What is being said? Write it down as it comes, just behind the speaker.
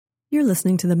You're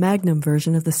listening to the Magnum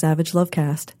version of the Savage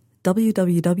Lovecast.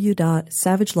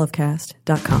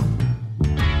 www.savagelovecast.com.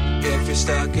 If you're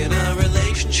stuck in a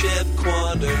relationship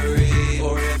quandary,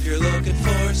 or if you're looking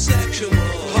for sexual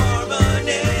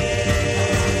harmony,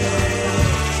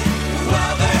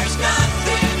 well, there's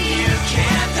nothing you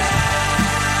can't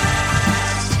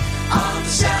ask on the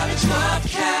Savage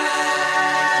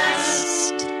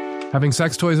Lovecast. Having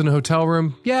sex toys in a hotel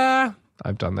room? Yeah,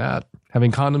 I've done that.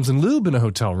 Having condoms and lube in a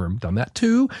hotel room? Done that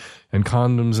too. And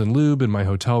condoms and lube in my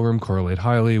hotel room correlate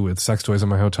highly with sex toys in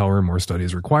my hotel room. More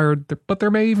studies required, but there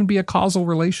may even be a causal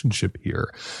relationship here.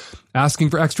 Asking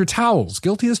for extra towels,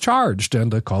 guilty as charged,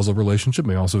 and a causal relationship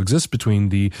may also exist between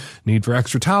the need for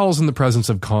extra towels and the presence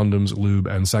of condoms, lube,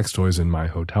 and sex toys in my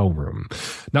hotel room.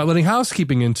 Not letting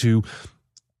housekeeping in to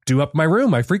do up my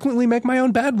room. I frequently make my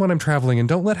own bed when I'm traveling and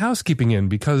don't let housekeeping in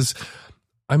because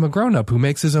I'm a grown-up who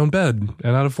makes his own bed,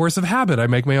 and out of force of habit, I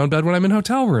make my own bed when I'm in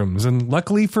hotel rooms. And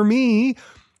luckily for me,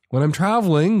 when I'm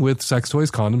traveling with sex toys,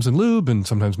 condoms, and lube, and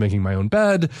sometimes making my own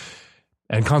bed,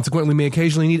 and consequently may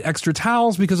occasionally need extra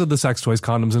towels because of the sex toys,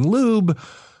 condoms, and lube,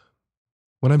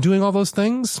 when I'm doing all those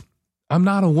things, I'm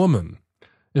not a woman.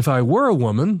 If I were a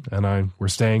woman, and I were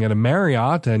staying at a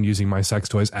Marriott and using my sex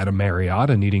toys at a Marriott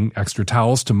and needing extra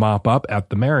towels to mop up at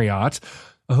the Marriott,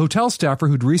 a hotel staffer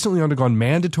who'd recently undergone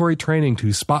mandatory training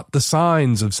to spot the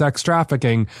signs of sex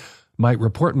trafficking might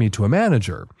report me to a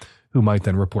manager, who might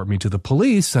then report me to the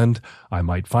police, and I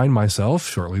might find myself,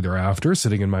 shortly thereafter,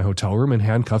 sitting in my hotel room in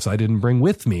handcuffs I didn't bring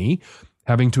with me,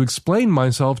 having to explain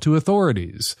myself to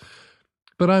authorities.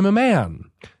 But I'm a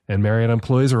man, and Marriott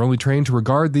employees are only trained to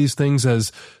regard these things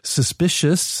as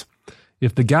suspicious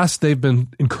if the guest they've been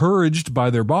encouraged by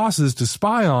their bosses to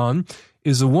spy on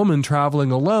is a woman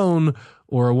traveling alone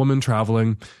or a woman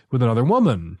traveling with another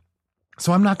woman.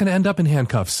 So I'm not going to end up in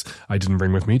handcuffs I didn't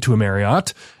bring with me to a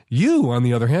Marriott. You, on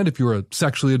the other hand, if you're a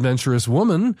sexually adventurous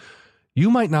woman, you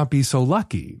might not be so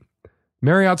lucky.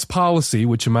 Marriott's policy,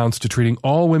 which amounts to treating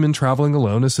all women traveling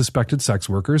alone as suspected sex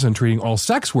workers and treating all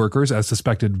sex workers as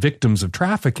suspected victims of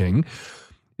trafficking,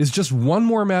 is just one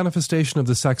more manifestation of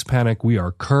the sex panic we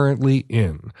are currently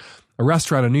in. A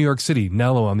restaurant in New York City,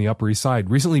 Nello on the Upper East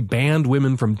Side, recently banned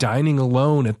women from dining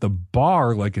alone at the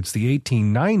bar like it's the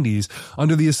 1890s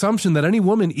under the assumption that any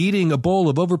woman eating a bowl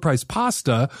of overpriced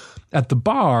pasta at the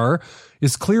bar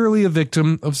is clearly a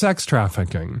victim of sex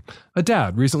trafficking. A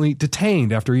dad recently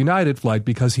detained after a United flight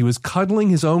because he was cuddling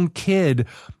his own kid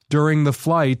during the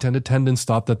flight, and attendants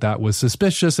thought that that was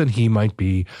suspicious and he might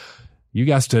be, you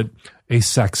guessed it, a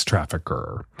sex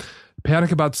trafficker.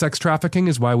 Panic about sex trafficking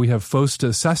is why we have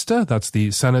FOSTA SESTA, that's the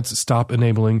Senate's Stop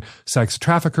Enabling Sex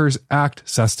Traffickers Act,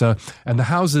 SESTA, and the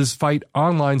House's Fight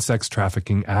Online Sex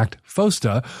Trafficking Act,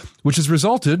 FOSTA, which has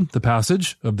resulted, the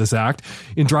passage of this act,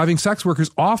 in driving sex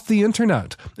workers off the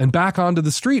internet and back onto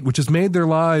the street, which has made their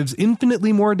lives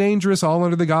infinitely more dangerous, all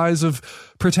under the guise of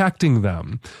protecting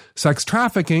them. Sex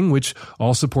trafficking, which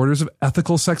all supporters of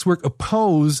ethical sex work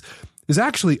oppose, is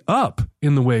actually up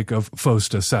in the wake of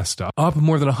FOSTA SESTA, up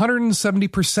more than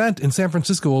 170% in San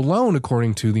Francisco alone,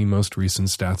 according to the most recent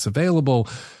stats available,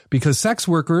 because sex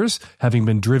workers, having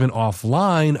been driven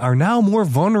offline, are now more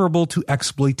vulnerable to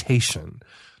exploitation.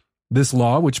 This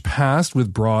law, which passed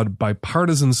with broad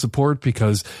bipartisan support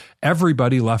because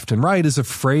everybody left and right is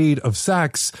afraid of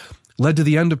sex, led to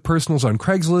the end of personals on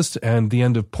Craigslist and the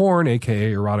end of porn,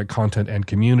 aka erotic content and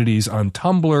communities, on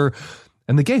Tumblr.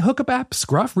 And the gay hookup app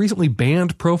Scruff recently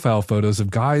banned profile photos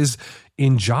of guys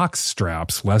in jock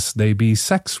straps lest they be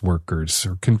sex workers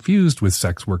or confused with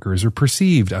sex workers or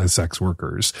perceived as sex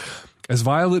workers. As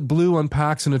Violet Blue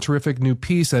unpacks in a terrific new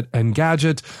piece at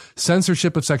Engadget,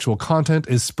 censorship of sexual content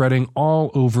is spreading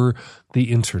all over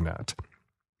the internet.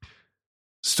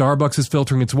 Starbucks is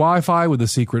filtering its Wi-Fi with a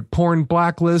secret porn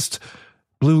blacklist.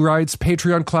 Blue writes,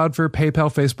 Patreon, Cloudflare,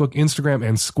 PayPal, Facebook, Instagram,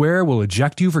 and Square will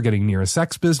eject you for getting near a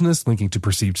sex business, linking to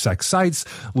perceived sex sites,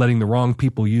 letting the wrong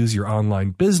people use your online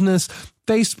business.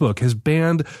 Facebook has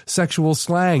banned sexual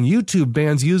slang. YouTube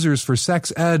bans users for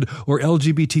sex ed or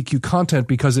LGBTQ content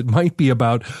because it might be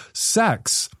about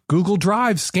sex. Google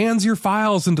Drive scans your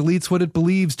files and deletes what it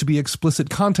believes to be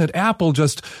explicit content. Apple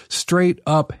just straight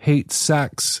up hates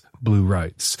sex, Blue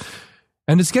writes.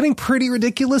 And it's getting pretty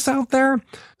ridiculous out there.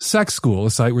 Sex School,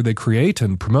 a site where they create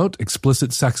and promote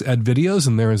explicit sex ed videos,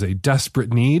 and there is a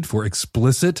desperate need for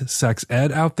explicit sex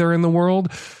ed out there in the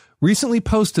world, recently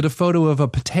posted a photo of a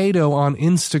potato on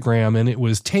Instagram, and it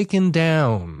was taken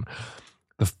down.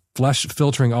 The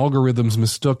flesh-filtering algorithms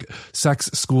mistook sex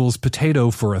school's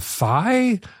potato for a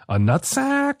thigh? A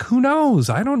nutsack? Who knows?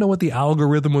 I don't know what the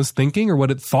algorithm was thinking or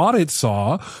what it thought it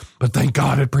saw, but thank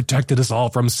God it protected us all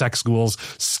from sex school's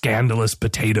scandalous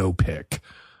potato pic.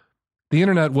 The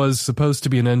internet was supposed to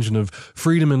be an engine of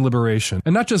freedom and liberation,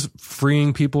 and not just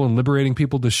freeing people and liberating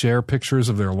people to share pictures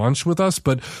of their lunch with us,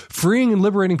 but freeing and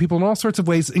liberating people in all sorts of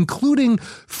ways, including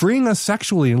freeing us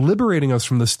sexually and liberating us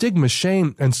from the stigma,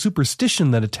 shame, and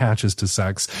superstition that attaches to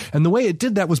sex. And the way it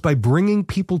did that was by bringing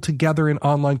people together in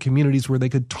online communities where they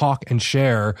could talk and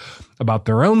share about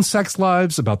their own sex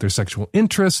lives, about their sexual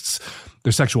interests,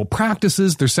 their sexual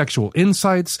practices, their sexual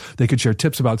insights. They could share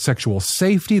tips about sexual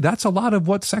safety. That's a lot of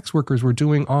what sex workers were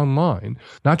doing online.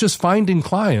 Not just finding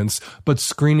clients, but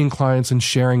screening clients and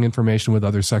sharing information with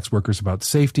other sex workers about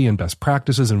safety and best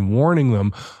practices and warning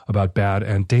them about bad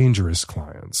and dangerous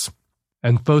clients.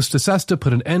 And Post Sesta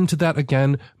put an end to that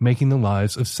again, making the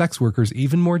lives of sex workers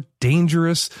even more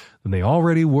dangerous than they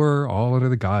already were, all under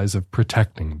the guise of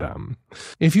protecting them.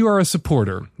 If you are a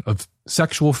supporter of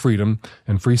sexual freedom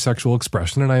and free sexual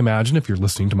expression, and I imagine if you're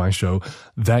listening to my show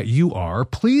that you are,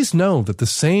 please know that the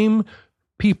same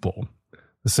people,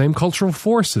 the same cultural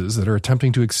forces that are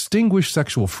attempting to extinguish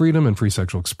sexual freedom and free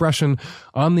sexual expression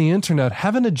on the internet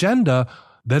have an agenda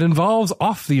that involves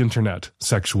off the internet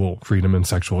sexual freedom and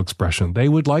sexual expression. They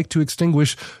would like to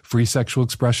extinguish free sexual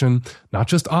expression, not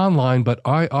just online, but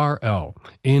IRL,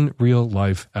 in real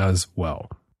life as well.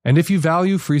 And if you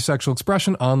value free sexual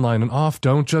expression online and off,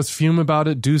 don't just fume about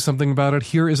it, do something about it.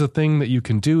 Here is a thing that you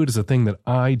can do. It is a thing that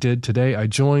I did today. I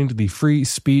joined the Free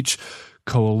Speech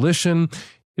Coalition.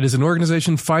 It is an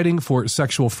organization fighting for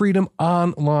sexual freedom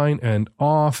online and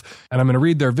off. And I'm going to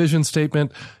read their vision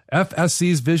statement.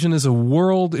 FSC's vision is a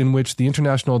world in which the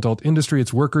international adult industry,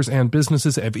 its workers and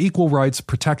businesses have equal rights,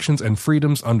 protections, and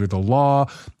freedoms under the law,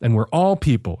 and where all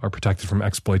people are protected from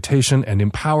exploitation and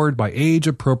empowered by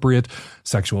age-appropriate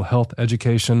sexual health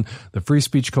education. The Free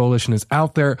Speech Coalition is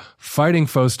out there fighting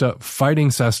FOSTA,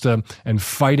 fighting SESTA, and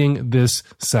fighting this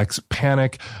sex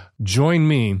panic. Join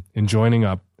me in joining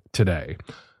up today.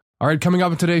 All right, coming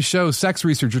up in today's show, sex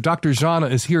researcher Dr. Zhana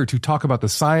is here to talk about the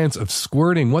science of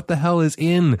squirting. What the hell is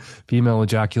in female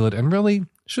ejaculate? And really,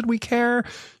 should we care?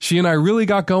 She and I really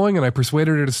got going, and I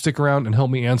persuaded her to stick around and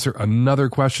help me answer another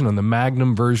question on the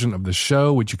Magnum version of the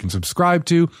show, which you can subscribe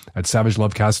to at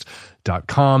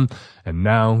savagelovecast.com. And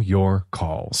now your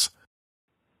calls.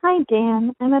 Hi,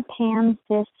 Dan. I'm a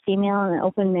pan-cis female in an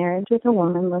open marriage with a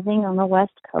woman living on the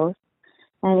West Coast.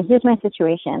 And here's my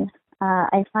situation.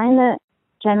 I find that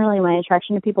generally my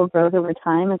attraction to people grows over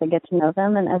time as I get to know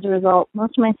them, and as a result,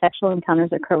 most of my sexual encounters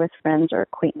occur with friends or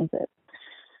acquaintances.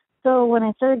 So when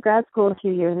I started grad school a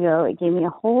few years ago, it gave me a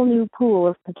whole new pool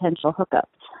of potential hookups.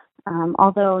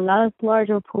 Although not as large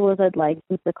of a pool as I'd like,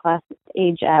 since the class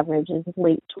age average is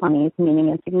late 20s, meaning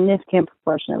a significant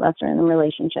proportion of us are in a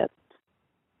relationship.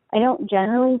 I don't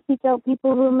generally seek out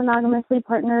people who are monogamously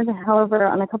partnered. However,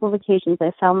 on a couple of occasions,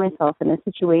 I found myself in a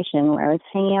situation where I was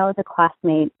hanging out with a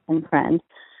classmate and friend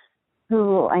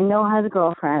who I know has a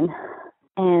girlfriend,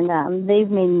 and they've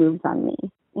made moves on me.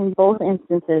 In both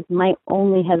instances, my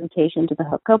only hesitation to the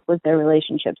hookup was their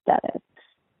relationship status.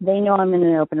 They know I'm in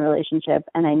an open relationship,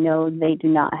 and I know they do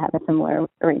not have a similar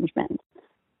arrangement.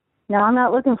 Now, I'm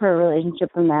not looking for a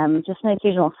relationship from them, just an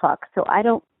occasional fuck, so I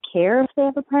don't care if they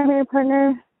have a primary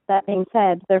partner. That being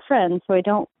said, they're friends, so I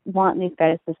don't want these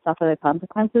guys to suffer the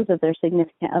consequences of their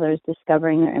significant others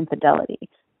discovering their infidelity.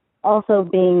 Also,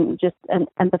 being just an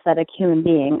empathetic human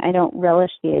being, I don't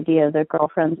relish the idea of their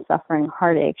girlfriends suffering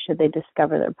heartache should they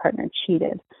discover their partner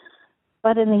cheated.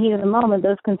 But in the heat of the moment,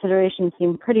 those considerations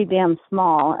seem pretty damn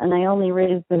small, and I only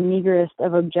raise the meagerest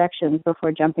of objections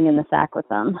before jumping in the sack with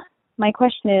them. My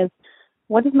question is,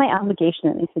 what is my obligation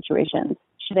in these situations?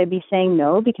 Should I be saying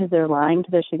no because they're lying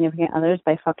to their significant others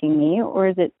by fucking me? Or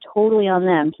is it totally on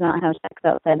them to not have sex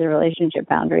outside their relationship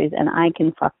boundaries and I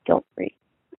can fuck guilt-free?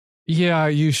 Yeah,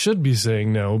 you should be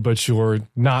saying no, but you're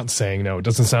not saying no. It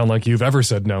doesn't sound like you've ever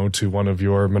said no to one of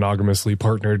your monogamously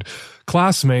partnered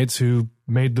classmates who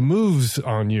made the moves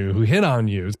on you, who hit on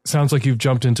you. It sounds like you've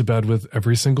jumped into bed with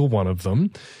every single one of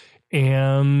them.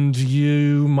 And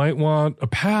you might want a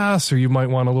pass, or you might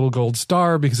want a little gold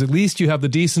star, because at least you have the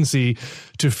decency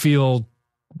to feel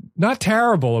not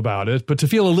terrible about it, but to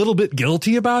feel a little bit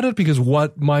guilty about it, because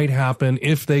what might happen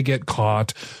if they get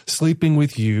caught sleeping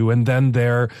with you and then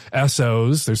their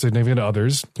SOs, their significant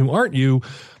others, who aren't you,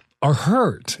 are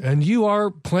hurt, and you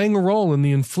are playing a role in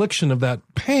the infliction of that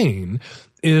pain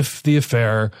if the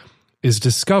affair is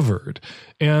discovered.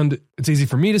 And it's easy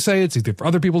for me to say, it's easy for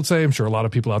other people to say, I'm sure a lot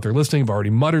of people out there listening have already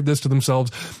muttered this to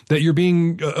themselves, that you're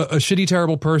being a shitty,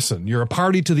 terrible person. You're a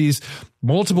party to these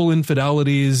multiple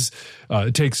infidelities.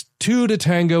 It takes two to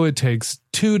tango. It takes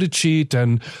two to cheat.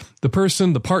 And the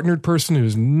partnered person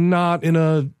who's not in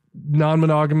a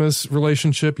non-monogamous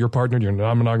relationship, your partner, you're in a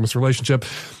non-monogamous relationship,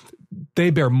 they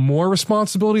bear more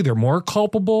responsibility. They're more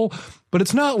culpable. But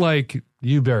it's not like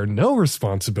you bear no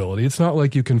responsibility. It's not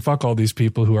like you can fuck all these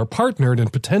people who are partnered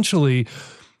and potentially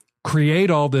create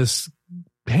all this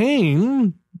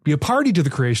pain, be a party to the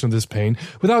creation of this pain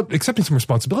without accepting some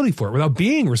responsibility for it, without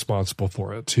being responsible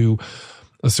for it to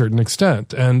a certain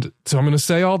extent. And so I'm going to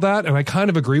say all that, and I kind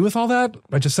of agree with all that.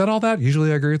 I just said all that.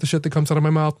 Usually I agree with the shit that comes out of my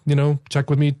mouth. Check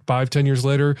with me 5-10 years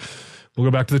later. We'll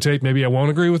go back to the tape. Maybe I won't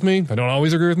agree with me. I don't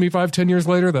always agree with me 5-10 years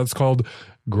later. That's called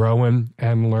growing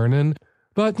and learning.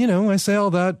 But, I say all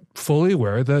that fully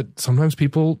aware that sometimes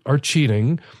people are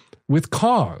cheating with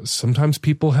cause. Sometimes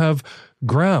people have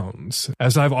grounds.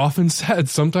 As I've often said,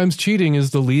 sometimes cheating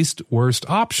is the least worst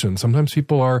option. Sometimes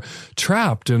people are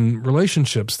trapped in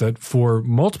relationships that for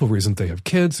multiple reasons, they have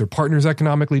kids, their partner's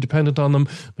economically dependent on them.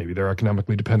 Maybe they're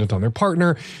economically dependent on their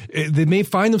partner. They may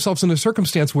find themselves in a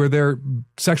circumstance where they're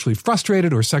sexually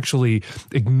frustrated or sexually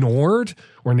ignored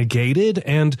or negated,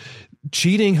 and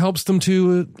cheating helps them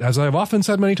to, as I've often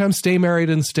said many times, stay married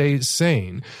and stay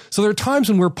sane. So there are times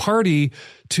when we're party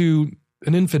to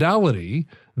an infidelity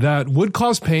that would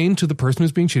cause pain to the person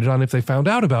who's being cheated on if they found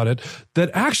out about it,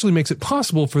 that actually makes it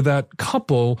possible for that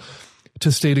couple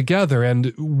to stay together.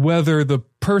 And whether the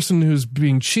person who's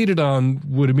being cheated on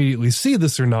would immediately see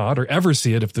this or not, or ever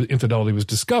see it if the infidelity was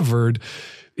discovered,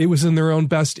 it was in their own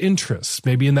best interests,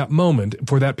 maybe in that moment,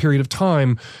 for that period of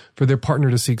time, for their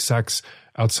partner to seek sex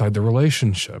outside the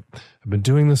relationship. I've been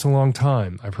doing this a long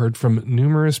time. I've heard from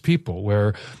numerous people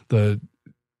where the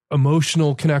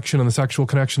emotional connection and the sexual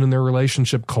connection in their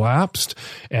relationship collapsed,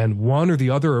 and one or the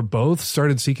other or both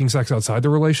started seeking sex outside the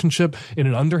relationship in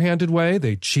an underhanded way.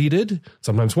 They cheated,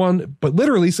 sometimes one, but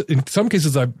literally in some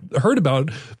cases I've heard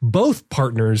about, both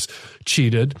partners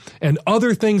cheated, and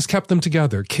other things kept them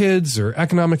together. Kids or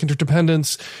economic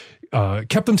interdependence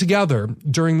kept them together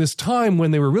during this time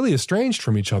when they were really estranged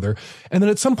from each other. And then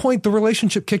at some point, the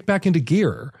relationship kicked back into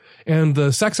gear. And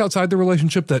the sex outside the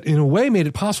relationship that in a way made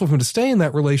it possible for him to stay in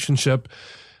that relationship,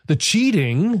 the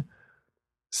cheating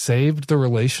saved the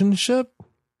relationship.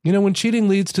 When cheating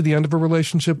leads to the end of a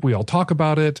relationship, we all talk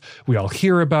about it. We all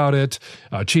hear about it.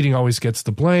 Cheating always gets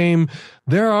the blame.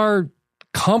 There are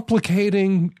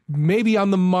complicating, maybe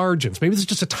on the margins, maybe it's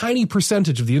just a tiny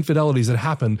percentage of the infidelities that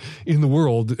happen in the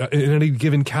world in any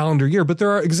given calendar year. But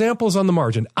there are examples on the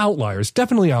margin, outliers,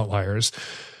 definitely outliers,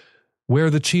 where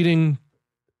the cheating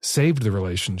saved the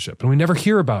relationship. And we never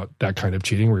hear about that kind of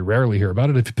cheating. We rarely hear about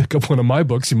it. If you pick up one of my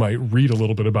books, you might read a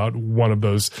little bit about one of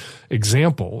those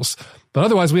examples. But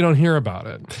otherwise, we don't hear about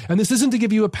it. And this isn't to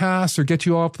give you a pass or get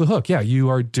you off the hook. Yeah, you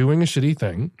are doing a shitty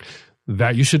thing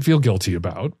that you should feel guilty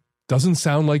about. Doesn't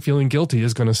sound like feeling guilty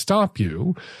is going to stop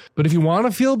you. But if you want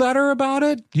to feel better about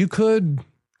it, you could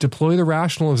deploy the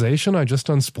rationalization I just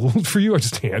unspooled for you. I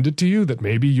just handed to you that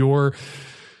maybe you're,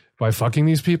 by fucking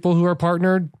these people who are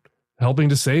partnered, helping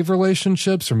to save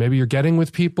relationships, or maybe you're getting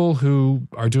with people who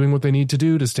are doing what they need to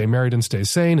do to stay married and stay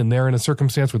sane, and they're in a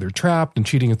circumstance where they're trapped and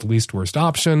cheating is the least worst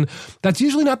option. That's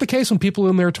usually not the case when people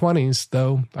are in their 20s,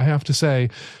 though, I have to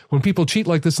say. When people cheat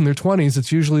like this in their 20s,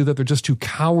 it's usually that they're just too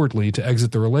cowardly to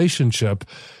exit the relationship,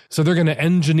 so they're going to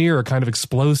engineer a kind of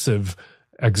explosive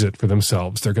exit for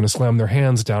themselves. They're going to slam their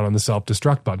hands down on the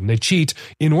self-destruct button. They cheat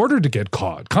in order to get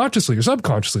caught, consciously or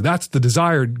subconsciously. That's the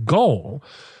desired goal.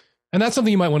 And that's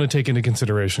something you might want to take into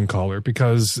consideration, caller,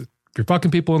 because if you're fucking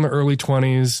people in their early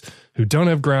 20s who don't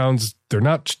have grounds, they're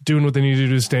not doing what they need to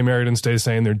do to stay married and stay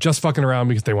sane. They're just fucking around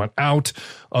because they want out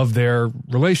of their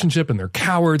relationship, and they're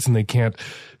cowards, and they can't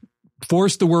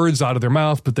force the words out of their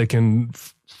mouth, but they can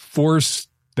force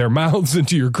their mouths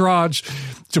into your crotch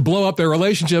to blow up their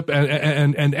relationship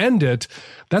and end it.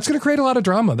 That's going to create a lot of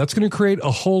drama. That's going to create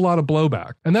a whole lot of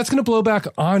blowback. And that's going to blow back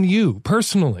on you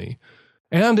personally.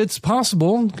 And it's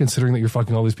possible, considering that you're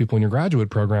fucking all these people in your graduate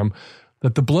program,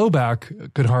 that the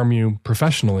blowback could harm you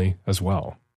professionally as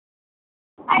well.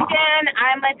 Hi, Dan.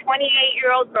 I'm a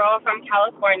 28-year-old girl from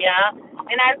California,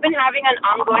 and I've been having an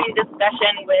ongoing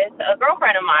discussion with a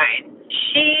girlfriend of mine.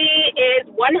 She is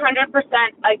 100%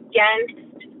 against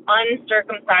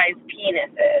uncircumcised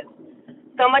penises,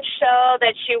 so much so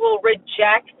that she will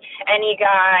reject any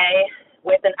guy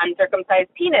with an uncircumcised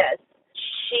penis.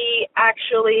 She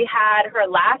actually had her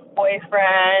last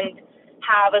boyfriend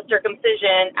have a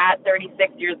circumcision at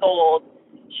 36 years old,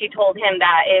 she told him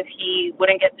that if he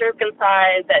wouldn't get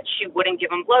circumcised, that she wouldn't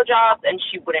give him blowjobs and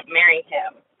she wouldn't marry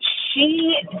him.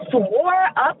 She swore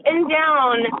up and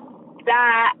down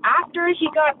that after he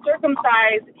got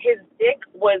circumcised, his dick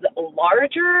was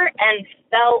larger and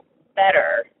felt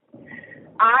better.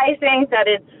 I think that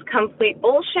it's complete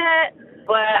bullshit,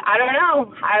 but I don't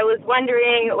know. I was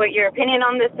wondering what your opinion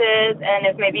on this is, and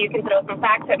if maybe you can throw some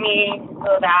facts at me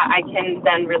so that I can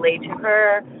then relate to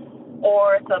her,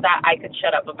 or so that I could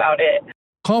shut up about it.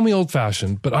 Call me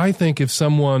old-fashioned, but I think if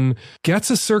someone gets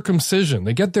a circumcision,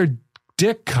 they get their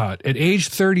dick cut at age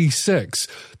 36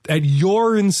 at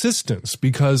your insistence,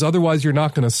 because otherwise you're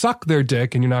not going to suck their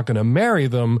dick and you're not going to marry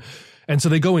them, and so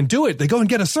they go and do it. They go and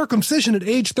get a circumcision at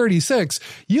age 36.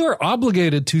 You are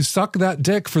obligated to suck that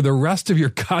dick for the rest of your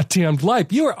goddamn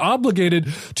life. You are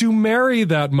obligated to marry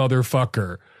that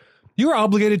motherfucker. You are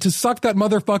obligated to suck that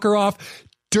motherfucker off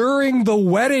during the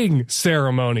wedding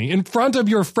ceremony, in front of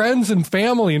your friends and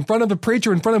family, in front of the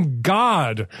preacher, in front of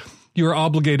God. You are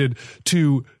obligated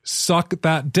to suck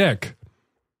that dick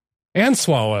and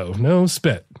swallow. No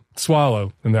spit.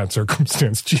 Swallow in that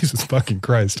circumstance. Jesus fucking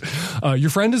Christ. Your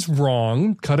friend is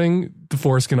wrong. Cutting the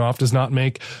foreskin off does not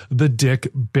make the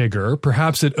dick bigger.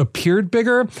 Perhaps it appeared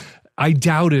bigger. I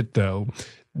doubt it, though.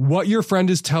 What your friend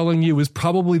is telling you is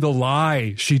probably the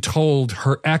lie she told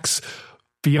her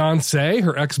ex-fiance,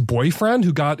 her ex-boyfriend,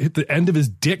 who got the end of his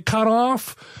dick cut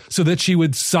off so that she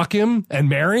would suck him and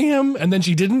marry him, and then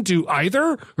she didn't do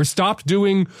either, or stopped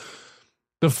doing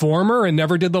the former and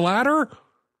never did the latter.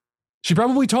 She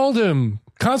probably told him,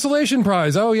 consolation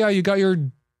prize. Oh yeah, you got your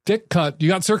dick cut. You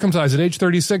got circumcised at age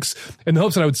 36 in the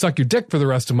hopes that I would suck your dick for the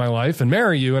rest of my life and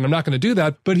marry you. And I'm not going to do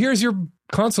that. But here's your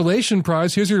consolation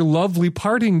prize. Here's your lovely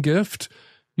parting gift.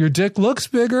 Your dick looks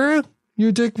bigger.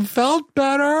 Your dick felt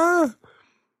better.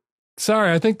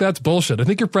 Sorry, I think that's bullshit. I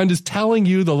think your friend is telling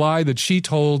you the lie that she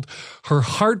told her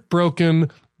heartbroken,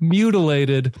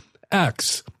 mutilated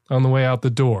ex on the way out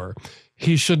the door.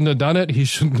 He shouldn't have done it. He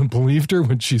shouldn't have believed her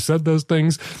when she said those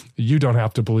things. You don't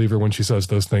have to believe her when she says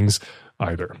those things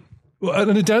either.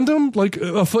 An addendum, like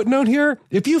a footnote here,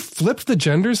 if you flipped the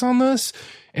genders on this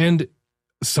and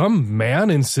some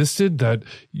man insisted that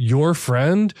your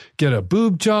friend get a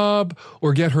boob job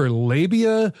or get her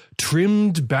labia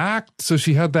trimmed back so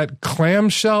she had that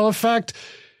clamshell effect,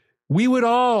 we would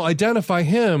all identify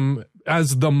him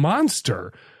as the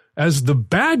monster, as the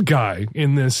bad guy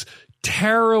in this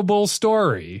terrible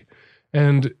story.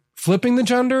 And flipping the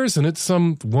genders, and it's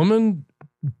some woman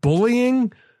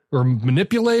bullying or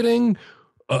manipulating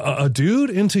a dude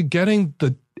into getting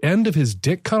the end of his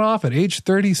dick cut off at age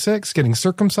 36, getting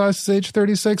circumcised at age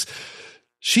 36.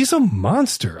 She's a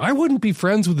monster. I wouldn't be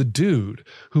friends with a dude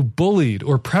who bullied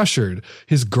or pressured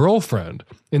his girlfriend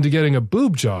into getting a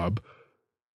boob job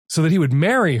so that he would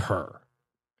marry her.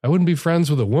 I wouldn't be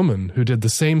friends with a woman who did the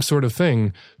same sort of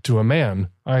thing to a man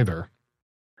either.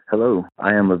 Hello,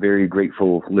 I am a very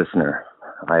grateful listener.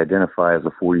 I identify as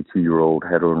a 42-year-old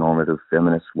heteronormative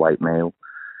feminist white male.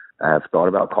 I have thought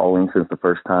about calling since the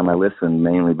first time I listened,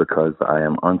 mainly because I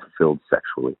am unfulfilled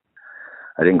sexually.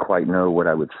 I didn't quite know what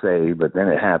I would say, but then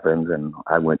it happened and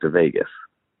I went to Vegas.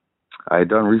 I had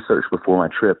done research before my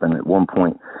trip and at one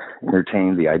point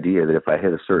entertained the idea that if I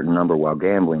hit a certain number while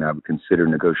gambling, I would consider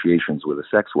negotiations with a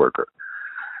sex worker.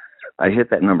 I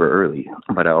hit that number early,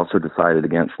 but I also decided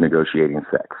against negotiating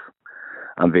sex.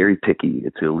 I'm very picky.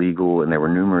 It's illegal, and there were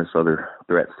numerous other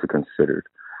threats to consider.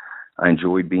 I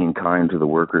enjoyed being kind to the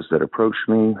workers that approached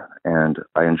me, and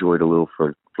I enjoyed a little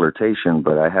flirtation,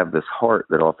 but I have this heart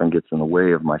that often gets in the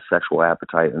way of my sexual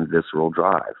appetite and visceral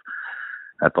drive.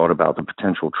 I thought about the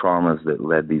potential traumas that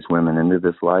led these women into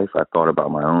this life. I thought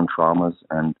about my own traumas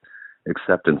and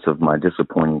acceptance of my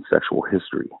disappointing sexual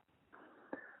history.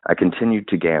 I continued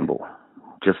to gamble.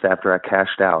 Just after I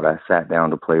cashed out, I sat down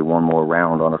to play one more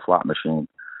round on a slot machine.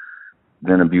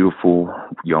 Then a beautiful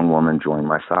young woman joined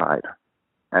my side.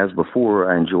 As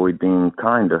before, I enjoyed being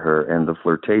kind to her and the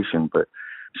flirtation, but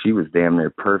she was damn near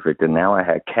perfect, and now I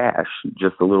had cash,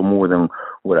 just a little more than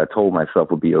what I told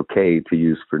myself would be okay to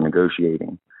use for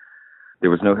negotiating. There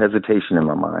was no hesitation in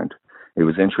my mind. It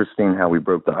was interesting how we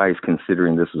broke the ice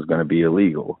considering this was going to be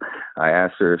illegal. I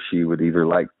asked her if she would either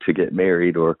like to get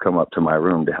married or come up to my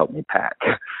room to help me pack.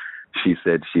 She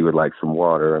said she would like some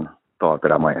water and thought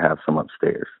that I might have some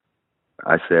upstairs.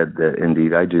 I said that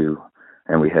indeed I do,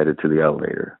 and we headed to the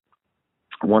elevator.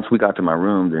 Once we got to my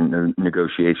room, the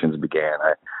negotiations began.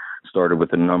 I started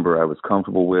with a number I was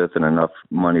comfortable with and enough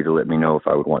money to let me know if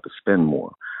I would want to spend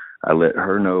more. I let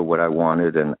her know what I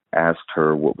wanted and asked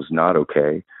her what was not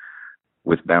okay.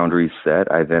 With boundaries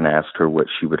set, I then asked her what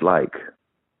she would like.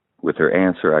 With her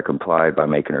answer, I complied by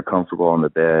making her comfortable on the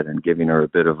bed and giving her a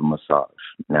bit of a massage.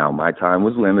 Now, my time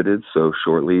was limited, so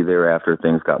shortly thereafter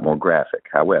things got more graphic.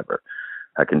 However,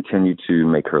 I continued to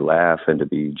make her laugh and to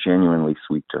be genuinely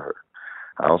sweet to her.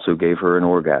 I also gave her an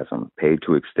orgasm, paid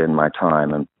to extend my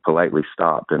time, and politely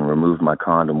stopped and removed my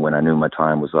condom when I knew my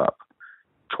time was up.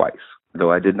 Twice.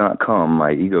 Though I did not come,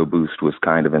 my ego boost was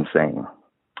kind of insane.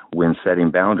 When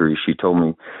setting boundaries, she told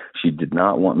me she did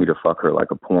not want me to fuck her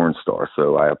like a porn star,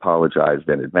 so I apologized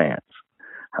in advance.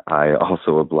 I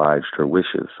also obliged her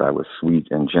wishes. I was sweet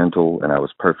and gentle, and I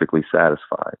was perfectly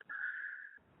satisfied.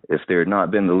 If there had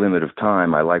not been the limit of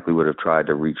time, I likely would have tried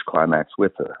to reach climax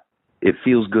with her. It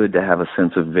feels good to have a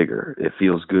sense of vigor. It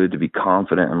feels good to be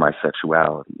confident in my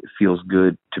sexuality. It feels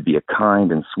good to be a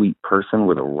kind and sweet person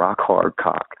with a rock-hard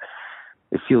cock.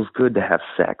 It feels good to have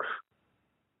sex.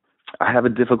 I have a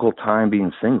difficult time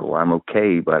being single. I'm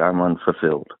okay, but I'm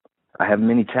unfulfilled. I have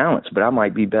many talents, but I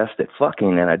might be best at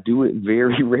fucking, and I do it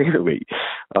very rarely.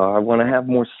 I want to have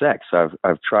more sex.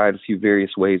 I've tried a few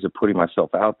various ways of putting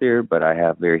myself out there, but I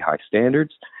have very high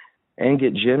standards and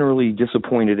get generally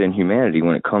disappointed in humanity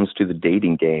when it comes to the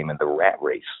dating game and the rat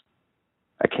race.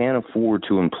 I can't afford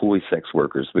to employ sex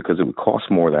workers because it would cost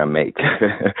more than I make,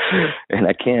 and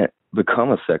I can't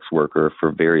become a sex worker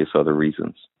for various other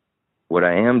reasons. What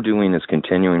I am doing is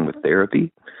continuing with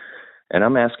therapy, and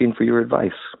I'm asking for your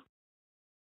advice.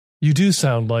 You do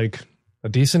sound like a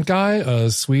decent guy, a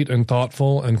sweet and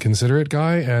thoughtful and considerate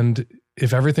guy. And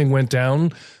if everything went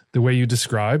down the way you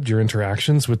described your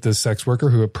interactions with this sex worker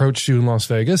who approached you in Las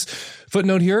Vegas,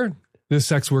 footnote here, this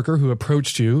sex worker who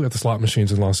approached you at the slot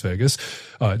machines in Las Vegas,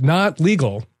 not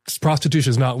legal.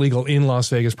 Prostitution is not legal in Las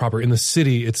Vegas proper, in the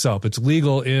city itself. It's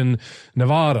legal in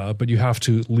Nevada, but you have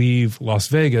to leave Las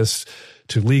Vegas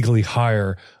to legally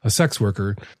hire a sex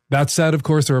worker. That said, of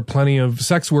course, there are plenty of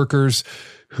sex workers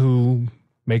who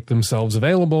make themselves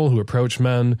available, who approach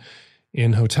men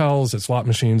in hotels, at slot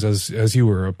machines, as you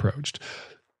were approached.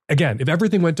 Again, if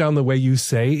everything went down the way you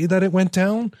say that it went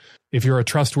down, if you're a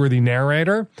trustworthy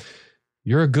narrator,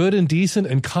 you're a good and decent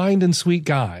and kind and sweet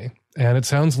guy. And it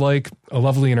sounds like a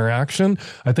lovely interaction.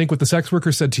 I think what the sex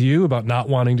worker said to you about not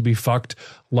wanting to be fucked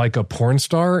like a porn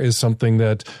star is something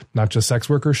that not just sex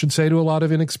workers should say to a lot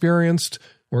of inexperienced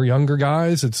or younger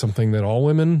guys. It's something that all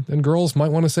women and girls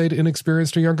might want to say to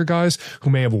inexperienced or younger guys who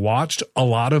may have watched a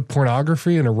lot of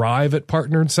pornography and arrive at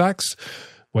partnered sex,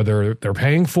 whether they're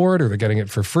paying for it or they're getting it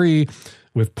for free,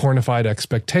 with pornified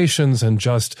expectations and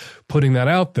just putting that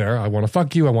out there. I want to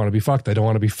fuck you. I want to be fucked. I don't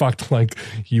want to be fucked like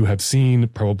you have seen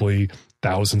probably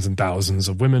thousands and thousands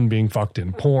of women being fucked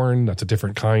in porn. That's a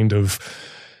different kind of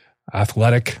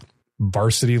athletic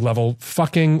varsity level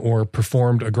fucking or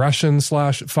performed aggression /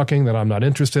 fucking that I'm not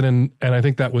interested in. And I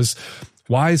think that was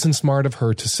wise and smart of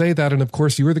her to say that. And of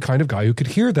course, you were the kind of guy who could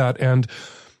hear that and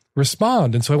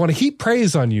respond. And so I want to heap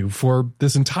praise on you for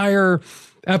this entire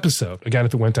episode. Again,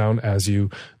 if it went down as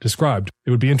you described, it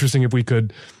would be interesting if we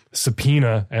could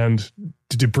subpoena and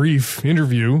debrief,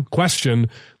 interview, question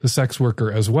the sex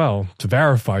worker as well to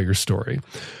verify your story.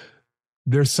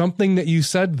 There's something that you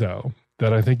said, though,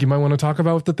 that I think you might want to talk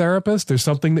about with the therapist. There's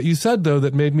something that you said, though,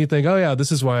 that made me think, oh yeah,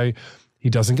 this is why he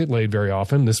doesn't get laid very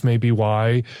often. This may be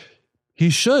why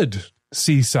he should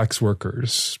see sex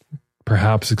workers,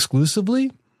 perhaps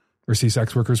exclusively, or see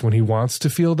sex workers when he wants to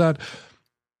feel that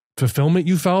fulfillment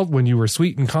you felt when you were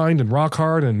sweet and kind and rock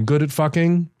hard and good at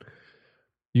fucking.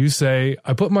 You say,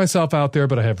 I put myself out there,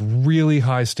 but I have really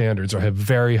high standards, or I have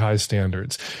very high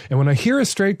standards. And when I hear a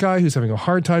straight guy who's having a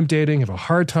hard time dating, have a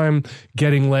hard time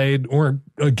getting laid, or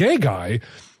a gay guy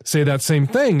say that same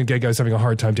thing, a gay guy's having a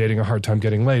hard time dating, a hard time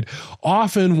getting laid,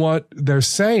 often what they're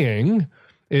saying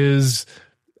is,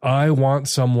 I want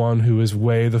someone who is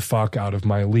way the fuck out of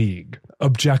my league,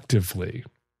 objectively.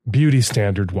 Beauty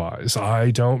standard wise, I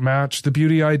don't match the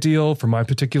beauty ideal for my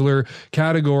particular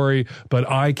category, but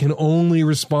I can only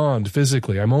respond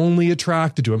physically. I'm only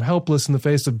attracted to, I'm helpless in the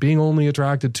face of being only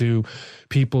attracted to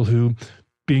people who,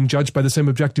 being judged by the same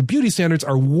objective beauty standards,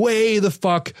 are way the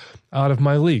fuck out of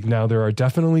my league. Now, there are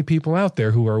definitely people out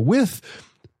there who are with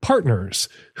partners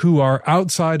who are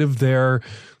outside of their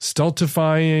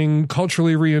stultifying,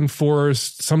 culturally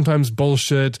reinforced, sometimes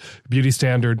bullshit beauty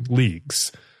standard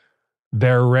leagues.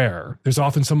 They're rare. There's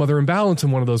often some other imbalance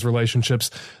in one of those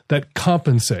relationships that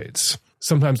compensates.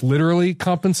 Sometimes literally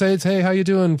compensates. Hey, how you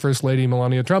doing, First Lady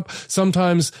Melania Trump?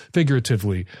 Sometimes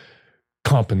figuratively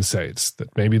compensates.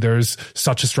 That maybe there's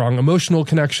such a strong emotional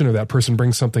connection, or that person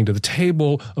brings something to the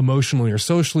table emotionally or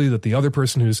socially that the other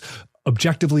person who's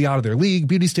objectively out of their league,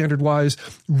 beauty standard wise,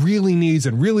 really needs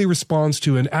and really responds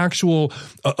to an actual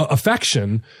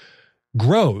affection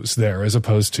grows there as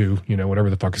opposed to, whatever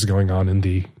the fuck is going on in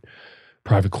the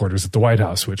private quarters at the White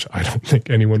House, which I don't think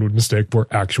anyone would mistake for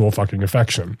actual fucking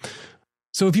affection.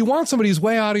 So if you want somebody who's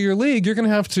way out of your league, you're going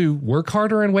to have to work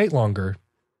harder and wait longer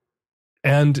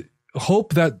and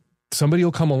hope that somebody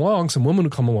will come along, some woman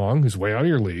will come along who's way out of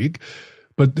your league,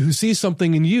 but who sees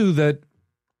something in you that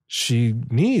she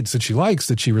needs, that she likes,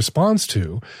 that she responds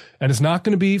to. And it's not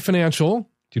going to be financial.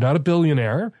 You're not a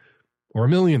billionaire or a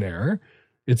millionaire.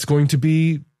 It's going to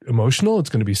be emotional. It's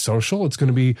going to be social. It's going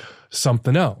to be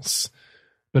something else.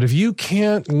 But if you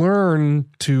can't learn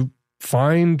to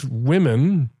find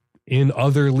women in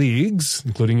other leagues,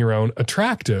 including your own,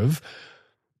 attractive,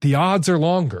 the odds are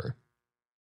longer.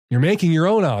 You're making your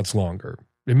own odds longer.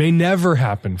 It may never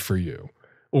happen for you,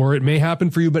 or it may happen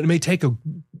for you, but it may take a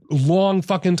long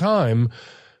fucking time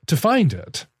to find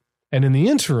it. And in the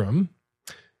interim,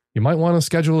 you might want to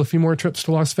schedule a few more trips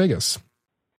to Las Vegas.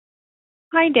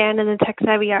 Hi, Dan and the Tech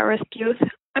Savvy At-Risk Youth.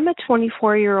 I'm a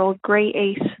 24-year-old gray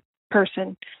ace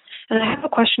person, and I have a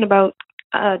question about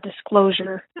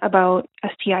disclosure about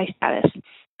STI status.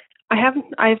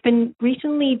 I've been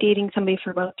recently dating somebody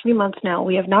for about 3 months now.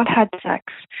 We have not had sex,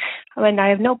 and I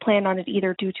have no plan on it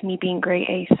either due to me being gray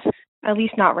ace, at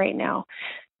least not right now.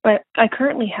 But I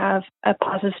currently have a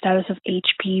positive status of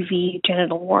HPV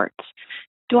genital warts.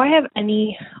 Do I have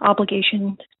any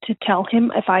obligation to tell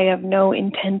him if I have no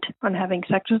intent on having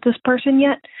sex with this person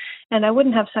yet? And I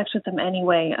wouldn't have sex with him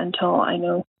anyway until I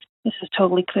know this is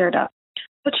totally cleared up.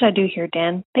 What should I do here,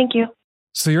 Dan? Thank you.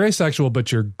 So you're asexual,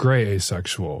 but you're gray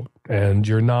asexual, and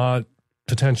you're not,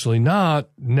 potentially not,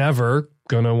 never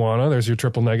going to want to, there's your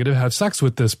triple negative, have sex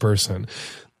with this person.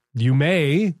 You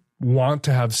may want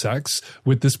to have sex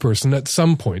with this person at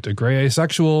some point. A gray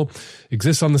asexual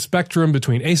exists on the spectrum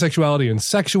between asexuality and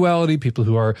sexuality. People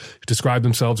who describe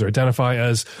themselves or identify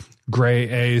as gray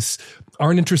ace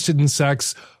aren't interested in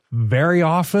sex very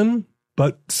often,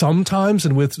 but sometimes,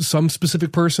 and with some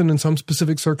specific person in some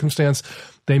specific circumstance,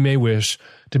 they may wish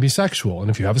to be sexual. And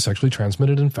if you have a sexually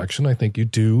transmitted infection, I think you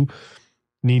do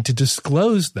need to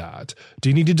disclose that. Do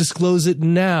you need to disclose it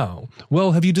now?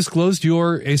 Well, have you disclosed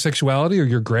your asexuality or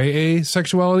your gray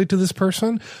asexuality to this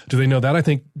person? Do they know that? I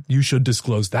think you should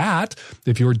disclose that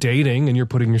if you're dating and you're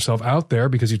putting yourself out there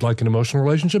because you'd like an emotional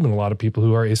relationship. And a lot of people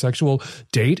who are asexual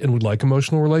date and would like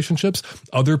emotional relationships.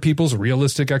 Other people's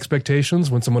realistic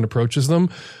expectations when someone approaches them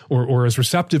or is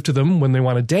receptive to them when they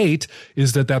want to date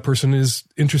is that that person is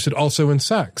interested also in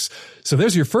sex. So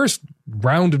there's your first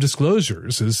round of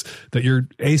disclosures, is that you're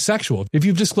asexual. If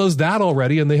you've disclosed that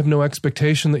already and they have no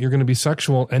expectation that you're going to be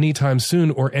sexual anytime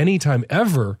soon or anytime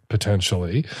ever,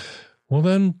 potentially, well,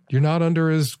 then you're not under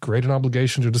as great an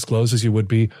obligation to disclose as you would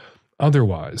be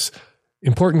otherwise.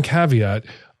 Important caveat,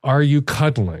 are you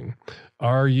cuddling?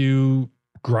 Are you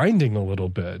grinding a little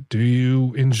bit? Do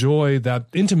you enjoy that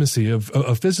intimacy of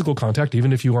physical contact,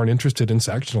 even if you aren't interested in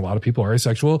sex? And a lot of people are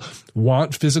asexual,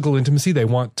 want physical intimacy. They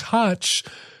want touch,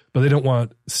 but they don't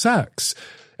want sex.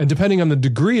 And depending on the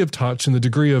degree of touch and the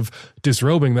degree of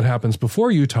disrobing that happens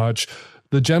before you touch,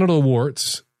 the genital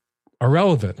warts are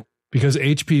relevant because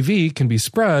HPV can be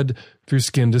spread through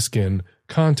skin-to-skin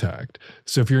contact.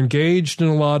 So if you're engaged in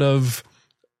a lot of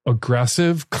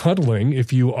aggressive cuddling,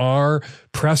 if you are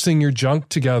pressing your junk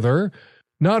together,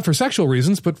 not for sexual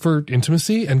reasons, but for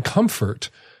intimacy and comfort,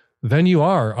 then you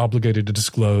are obligated to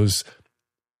disclose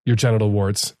your genital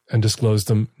warts and disclose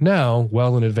them now,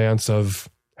 well in advance of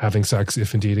having sex,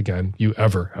 if indeed, again, you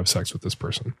ever have sex with this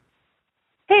person.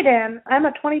 Hey, Dan. I'm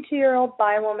a 22-year-old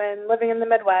bi woman living in the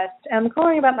Midwest, and I'm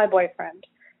calling about my boyfriend.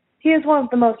 He is one of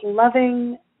the most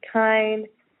loving, kind,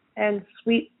 and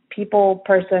sweet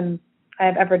person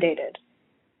I've ever dated.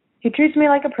 He treats me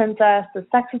like a princess. The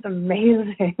sex is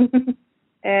amazing,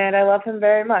 and I love him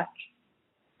very much.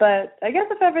 But I guess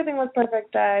if everything was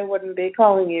perfect, I wouldn't be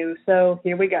calling you, so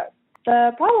here we go.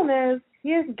 The problem is, he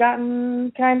has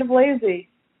gotten kind of lazy.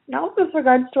 Not with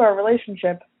regards to our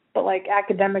relationship, but like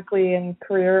academically and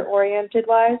career-oriented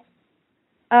wise.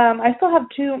 I still have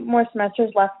 2 more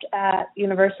semesters left at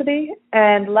university,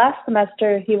 and last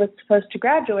semester he was supposed to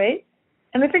graduate,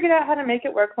 and we figured out how to make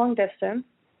it work long distance.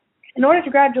 In order to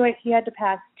graduate, he had to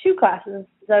pass 2 classes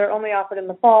that are only offered in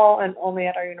the fall and only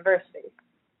at our university.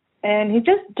 And he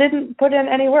just didn't put in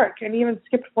any work, and he even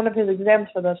skipped one of his exams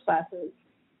for those classes.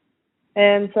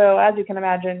 And so, as you can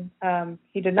imagine,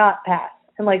 he did not pass.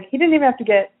 And, he didn't even have to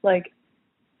get,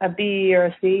 a B or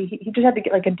a C. He just had to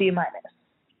get, a D minus.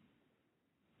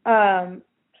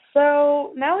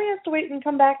 So now he has to wait and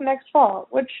come back next fall,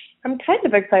 which I'm kind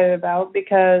of excited about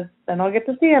because then I'll get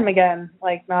to see him again,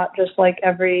 not just,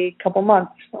 every couple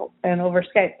months and over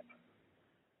Skype.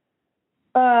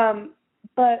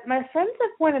 But my friends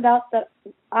have pointed out that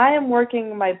I am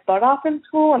working my butt off in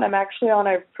school, and I'm actually on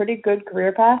a pretty good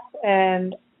career path,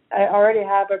 and I already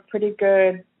have a pretty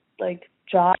good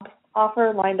job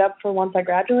offer lined up for once I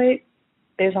graduate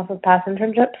based off of past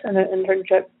internships and an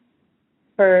internship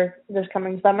for this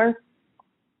coming summer.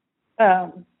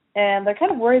 And they're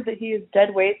kind of worried that he is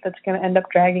dead weight that's going to end up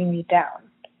dragging me down.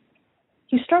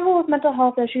 He struggled with mental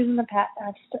health issues in the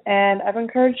past, and I've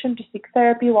encouraged him to seek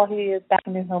therapy while he is back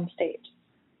in his home state.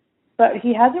 But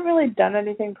he hasn't really done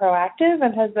anything proactive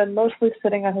and has been mostly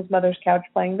sitting on his mother's couch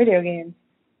playing video games.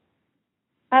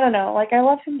 I don't know, I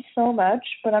love him so much,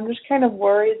 but I'm just kind of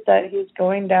worried that he's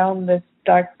going down this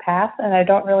dark path, and I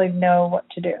don't really know what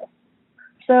to do.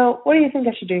 So what do you think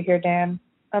I should do here, Dan?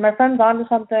 Are my friends onto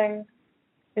something?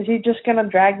 Is he just going to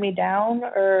drag me down,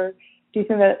 or do you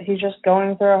think that he's just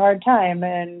going through a hard time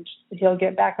and he'll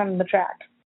get back on the track?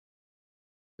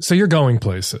 So you're going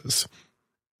places.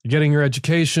 You're getting your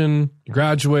education, you're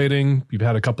graduating, you've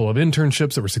had a couple of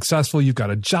internships that were successful, you've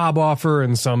got a job offer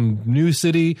in some new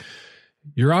city.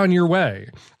 You're on your way.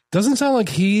 Doesn't sound like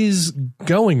he's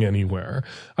going anywhere.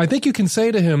 I think you can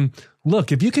say to him,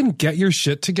 look, if you can get your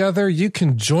shit together, you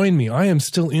can join me. I am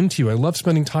still into you. I love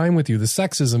spending time with you. The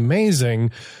sex is amazing,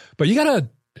 but you got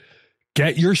to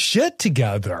get your shit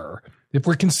together. If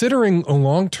we're considering a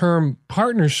long-term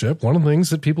partnership, one of the things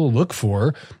that people look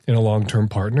for in a long-term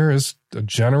partner is a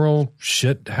general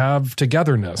shit have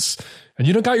togetherness. And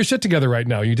you don't got your shit together right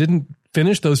now. You didn't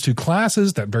finish those 2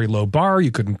 classes, that very low bar,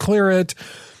 you couldn't clear it.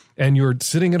 And you're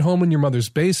sitting at home in your mother's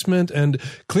basement, and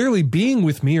clearly being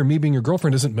with me or me being your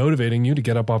girlfriend isn't motivating you to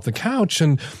get up off the couch.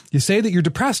 And you say that you're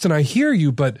depressed, and I hear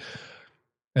you, but,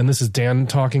 and this is Dan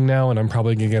talking now, and I'm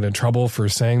probably going to get in trouble for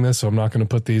saying this, so I'm not going to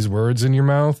put these words in your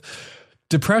mouth.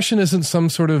 Depression isn't some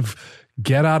sort of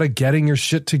get out of getting your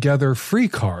shit together free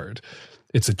card.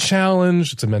 It's a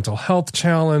challenge. It's a mental health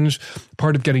challenge.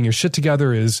 Part of getting your shit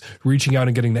together is reaching out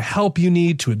and getting the help you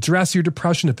need to address your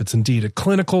depression, if it's indeed a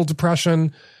clinical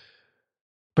depression.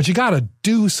 But you got to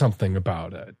do something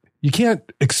about it. You can't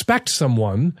expect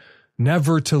someone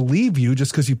never to leave you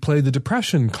just because you play the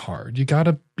depression card. You got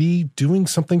to be doing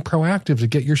something proactive to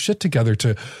get your shit together,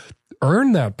 to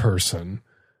earn that person,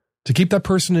 to keep that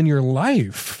person in your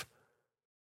life.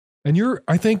 And you're,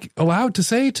 I think, allowed to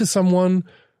say to someone,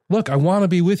 look, I want to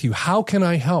be with you. How can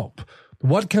I help?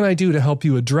 What can I do to help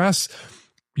you address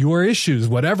your issues,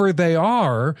 whatever they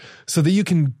are, so that you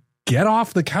can get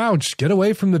off the couch, get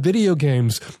away from the video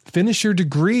games, finish your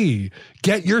degree,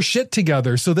 get your shit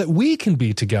together so that we can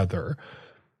be together.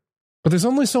 But there's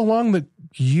only so long that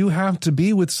you have to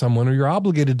be with someone, or you're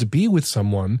obligated to be with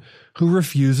someone who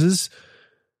refuses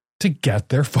to get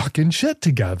their fucking shit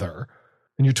together.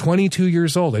 And you're 22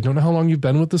 years old. I don't know how long you've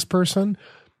been with this person.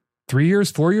 3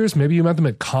 years, 4 years, maybe you met them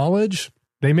at college.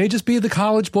 They may just be the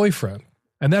college boyfriend.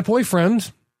 And that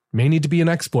boyfriend may need to be an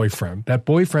ex-boyfriend. That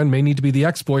boyfriend may need to be the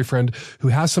ex-boyfriend who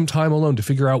has some time alone to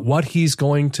figure out what he's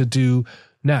going to do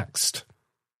next.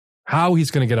 How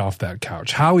he's going to get off that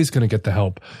couch. How he's going to get the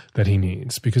help that he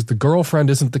needs. Because the girlfriend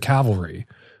isn't the cavalry.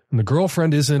 And the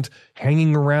girlfriend isn't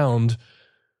hanging around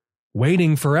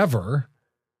waiting forever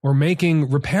or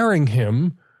repairing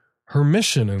him her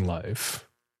mission in life.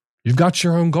 You've got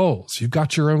your own goals. You've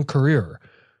got your own career.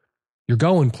 You're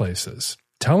going places.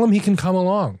 Tell him he can come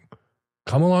along.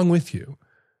 Come along with you.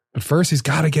 But first, he's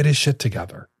got to get his shit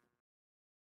together.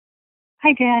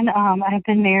 Hi, Dan. I've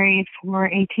been married for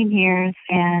 18 years,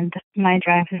 and my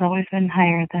drive has always been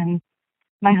higher than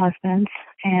my husband's.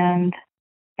 And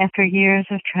after years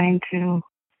of trying to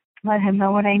let him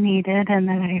know what I needed and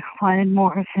that I wanted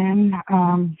more of him,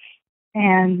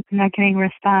 and not getting a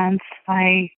response,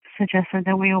 I suggested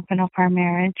that we open up our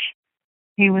marriage.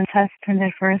 He was hesitant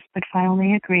at first, but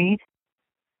finally agreed.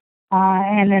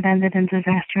 And it ended in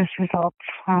disastrous results.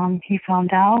 He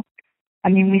found out.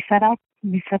 We set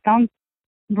down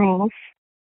rules.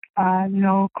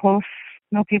 No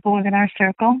people within our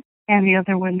circle, and the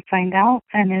other wouldn't find out.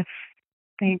 And if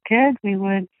they did, we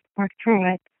would work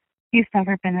through it. He's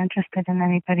never been interested in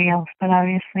anybody else, but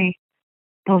obviously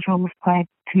those rules applied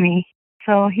to me.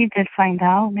 So he did find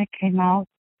out, and it came out.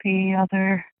 The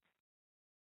other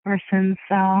person's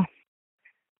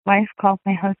wife called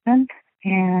my husband,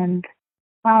 and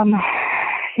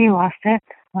he lost it.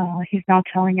 He's now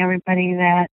telling everybody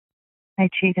that I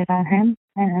cheated on him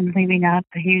and leaving out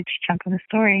a huge chunk of the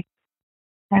story.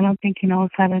 I don't think he knows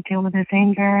how to deal with his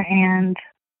anger, and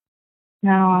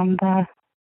now I'm the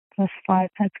slut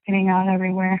that's getting out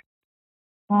everywhere.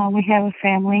 We have a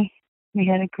family. We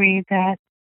had agreed that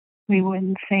we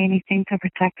wouldn't say anything to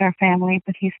protect our family,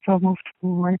 but he still moved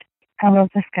forward. I love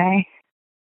this guy.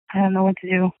 I don't know what to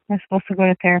do. I'm supposed to go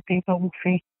to therapy, but we'll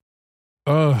see.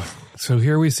 So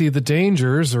here we see the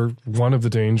dangers, or one of the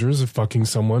dangers, of fucking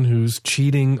someone who's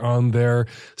cheating on their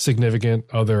significant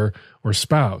other or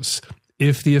spouse.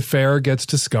 If the affair gets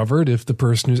discovered, if the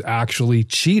person who's actually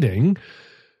cheating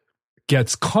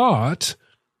gets caught,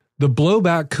 the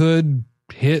blowback could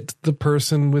hit the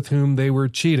person with whom they were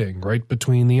cheating right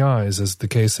between the eyes, as the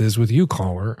case is with you,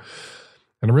 caller.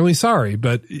 And I'm really sorry,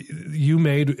 but you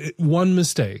made one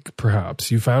mistake,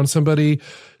 perhaps. You found somebody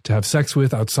to have sex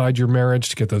with outside your marriage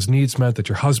to get those needs met that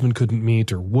your husband couldn't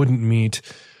meet or wouldn't meet.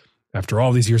 After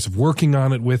all these years of working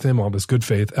on it with him, all this good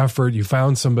faith effort, you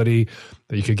found somebody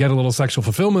that you could get a little sexual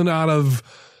fulfillment out of,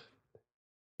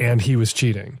 and he was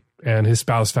cheating. And his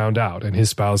spouse found out, and his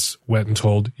spouse went and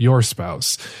told your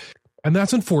spouse. And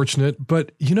that's unfortunate,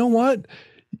 but you know what?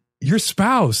 Your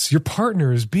spouse, your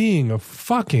partner, is being a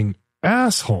fucking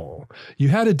asshole. You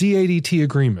had a DADT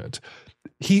agreement.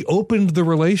 He opened the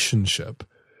relationship.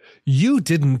 You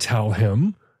didn't tell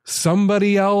him.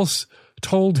 Somebody else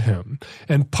told him.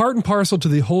 And part and parcel to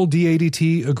the whole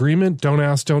DADT agreement, don't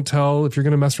ask, don't tell, if you're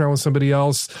going to mess around with somebody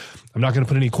else, I'm not going to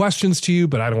put any questions to you,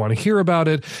 but I don't want to hear about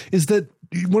it, is that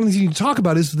one of the things you need to talk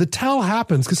about is the tell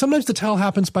happens, because sometimes the tell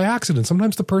happens by accident.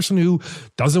 Sometimes the person who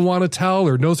doesn't want to tell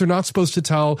or knows they're not supposed to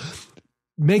tell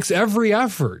makes every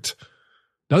effort,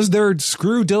 does their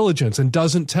screw diligence and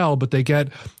doesn't tell, but they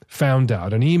get found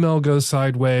out. An email goes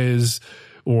sideways,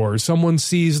 or someone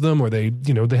sees them, or they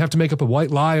have to make up a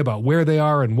white lie about where they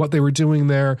are and what they were doing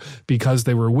there because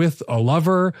they were with a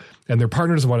lover and their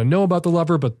partner doesn't want to know about the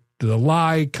lover, but the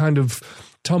lie kind of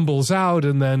tumbles out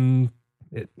and then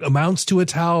it amounts to a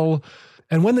tell.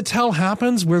 And when the tell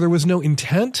happens where there was no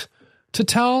intent to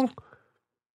tell,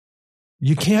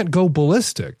 you can't go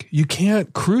ballistic. You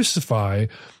can't crucify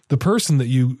the person that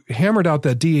you hammered out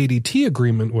that DADT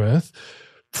agreement with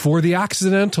for the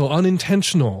accidental,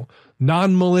 unintentional,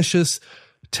 non-malicious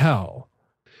tell.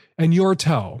 And your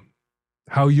tell,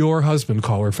 how your husband,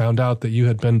 caller, found out that you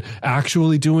had been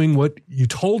actually doing what you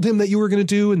told him that you were going to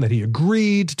do and that he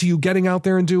agreed to you getting out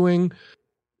there and doing.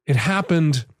 It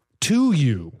happened to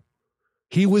you.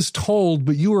 He was told,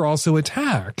 but you were also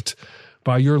attacked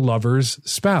by your lover's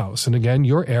spouse. And again,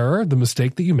 your error, the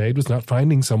mistake that you made, was not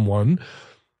finding someone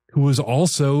who was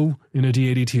also in a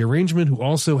DADT arrangement, who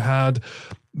also had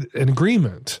an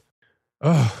agreement.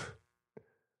 Ugh.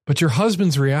 But your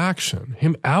husband's reaction,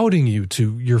 him outing you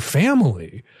to your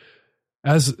family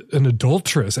as an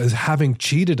adulteress, as having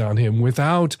cheated on him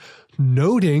without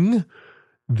noting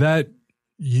that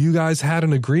you guys had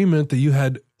an agreement, that you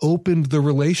had opened the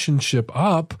relationship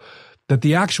up, that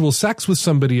the actual sex with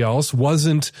somebody else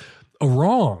wasn't a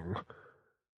wrong.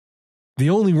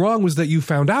 The only wrong was that you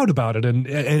found out about it and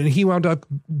he wound up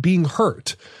being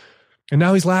hurt. And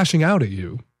now he's lashing out at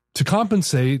you to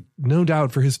compensate, no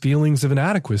doubt, for his feelings of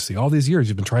inadequacy. All these years,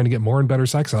 you've been trying to get more and better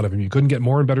sex out of him. You couldn't get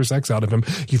more and better sex out of him.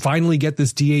 You finally get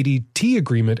this DADT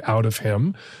agreement out of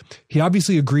him. He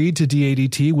obviously agreed to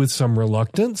DADT with some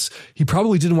reluctance. He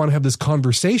probably didn't want to have this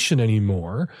conversation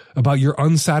anymore about your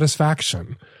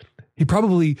unsatisfaction. He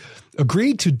probably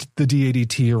agreed to the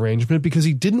DADT arrangement because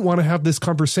he didn't want to have this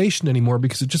conversation anymore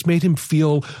because it just made him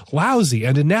feel lousy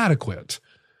and inadequate.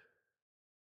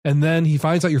 And then he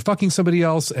finds out you're fucking somebody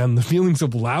else and the feelings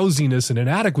of lousiness and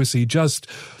inadequacy just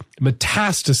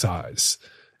metastasize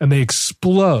and they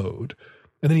explode.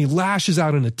 And then he lashes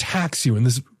out and attacks you in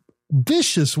this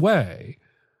vicious way,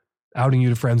 outing you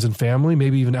to friends and family,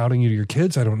 maybe even outing you to your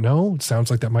kids. I don't know. It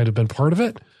sounds like that might have been part of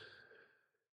it.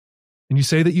 And you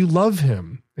say that you love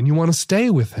him and you want to stay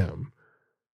with him.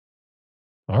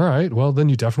 All right, well, then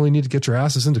you definitely need to get your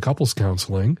asses into couples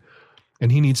counseling.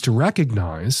 And he needs to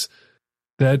recognize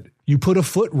that you put a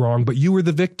foot wrong, but you were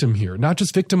the victim here. Not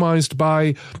just victimized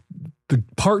by the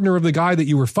partner of the guy that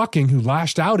you were fucking who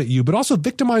lashed out at you, but also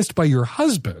victimized by your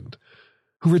husband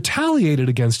who retaliated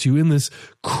against you in this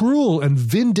cruel and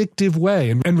vindictive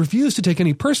way and refused to take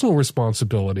any personal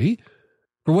responsibility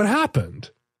for what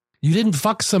happened. You didn't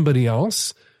fuck somebody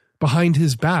else behind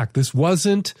his back. This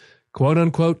wasn't, quote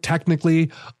unquote,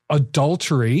 technically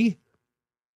adultery.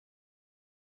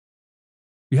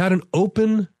 You had an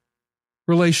open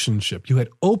relationship. You had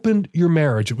opened your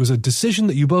marriage. It was a decision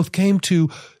that you both came to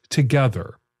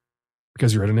together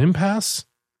because you're at an impasse,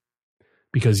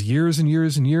 because years and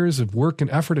years and years of work and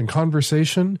effort and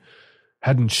conversation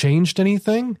hadn't changed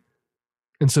anything.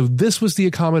 And so this was the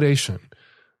accommodation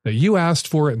that you asked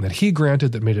for and that he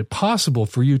granted that made it possible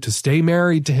for you to stay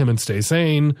married to him and stay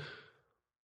sane.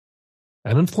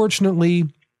 And unfortunately,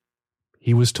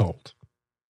 he was told.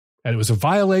 And it was a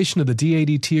violation of the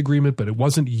DADT agreement, but it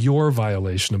wasn't your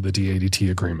violation of the DADT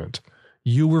agreement.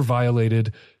 You were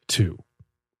violated too.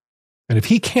 And if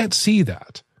he can't see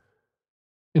that,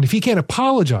 and if he can't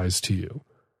apologize to you,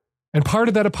 and part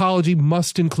of that apology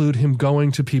must include him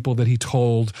going to people that he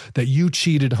told that you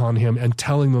cheated on him and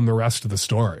telling them the rest of the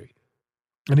story.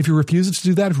 And if he refuses to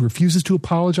do that, if he refuses to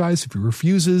apologize, if he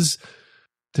refuses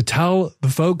to tell the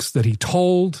folks that he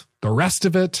told the rest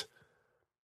of it,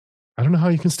 I don't know how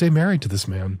you can stay married to this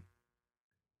man.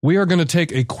 We are going to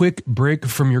take a quick break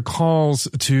from your calls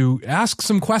to ask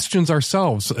some questions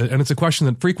ourselves. And it's a question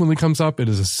that frequently comes up. It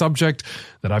is a subject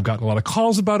that I've gotten a lot of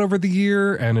calls about over the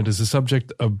year, and it is a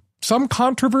subject of some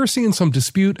controversy and some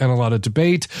dispute and a lot of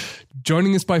debate.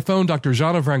 Joining us by phone, Dr.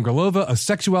 Zhana Vrangelova, a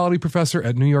sexuality professor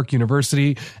at New York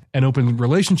University, an open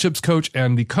relationships coach,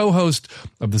 and the co-host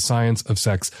of the Science of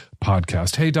Sex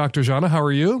podcast. Hey, Dr. Zhana, how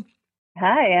are you?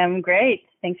 Hi, I'm great.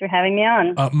 Thanks for having me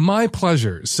on. My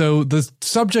pleasure. So the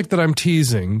subject that I'm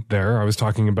teasing there, I was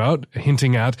talking about,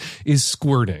 hinting at, is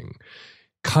squirting.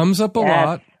 Comes up a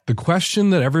lot. The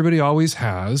question that everybody always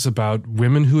has about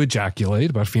women who ejaculate,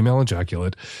 about female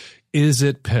ejaculate, is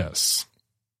it piss?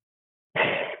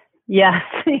 Yes,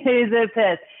 is it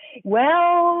piss?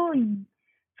 Well,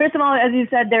 first of all, as you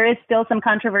said, there is still some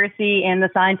controversy in the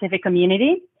scientific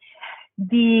community.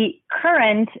 The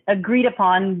current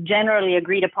generally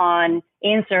agreed upon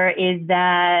answer is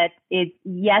that it's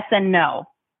yes and no.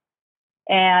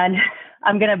 And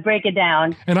I'm going to break it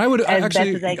down. And I would as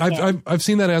actually, best as I can. I've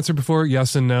seen that answer before,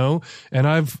 yes and no. And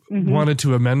I've wanted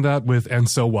to amend that with, and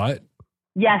so what?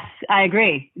 Yes, I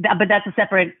agree. But that's a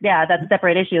separate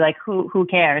issue. Like who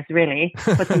cares really?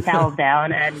 Put some towels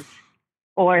down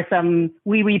or some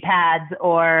wee pads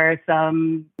or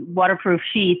some waterproof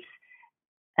sheets.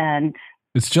 And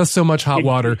it's just so much hot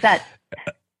water. Set.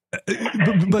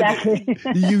 But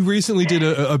you recently did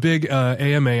a big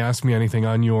AMA Ask Me Anything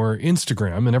on your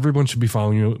Instagram, and everyone should be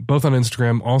following you both on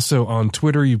Instagram, also on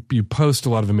Twitter. You post a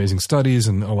lot of amazing studies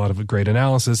and a lot of great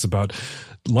analysis about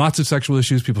lots of sexual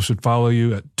issues. People should follow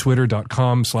you at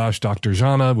twitter.com/Dr.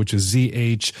 Zhana, which is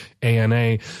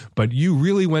ZHANA. But you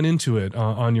really went into it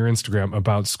on your Instagram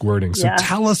about squirting. So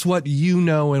tell us what you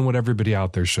know and what everybody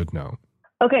out there should know.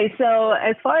 Okay, so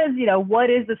as far as,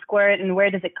 what is the squirt and where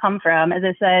does it come from? As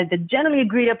I said, the generally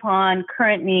agreed upon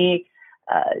currently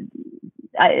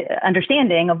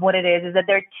understanding of what it is that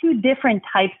there are two different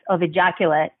types of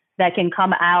ejaculate that can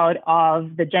come out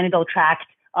of the genital tract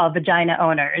of vagina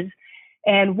owners.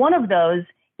 And one of those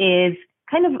is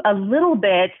kind of a little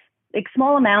bit, like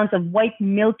small amounts of white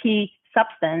milky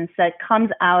substance that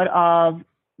comes out of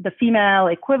the female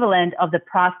equivalent of the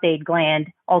prostate gland,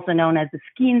 also known as the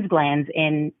Skene's glands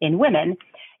in women.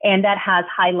 And that has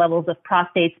high levels of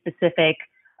prostate-specific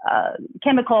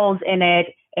chemicals in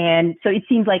it. And so it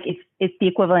seems like it's the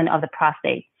equivalent of the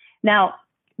prostate. Now,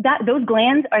 those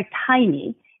glands are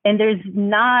tiny, and there's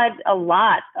not a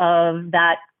lot of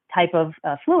that type of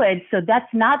fluid. So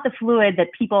that's not the fluid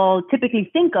that people typically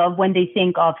think of when they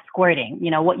think of squirting.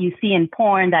 What you see in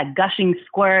porn, that gushing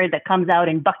squirt that comes out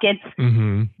in buckets.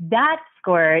 Mm-hmm. That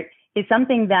squirt is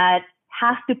something that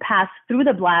has to pass through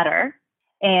the bladder,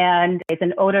 and it's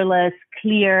an odorless,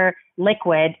 clear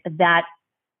liquid that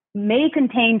may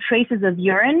contain traces of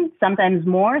urine, sometimes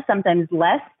more, sometimes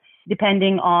less,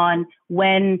 depending on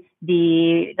when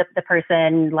the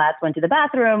person last went to the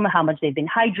bathroom, how much they've been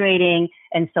hydrating,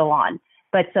 and so on.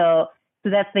 But so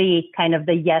that's the kind of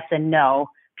the yes and no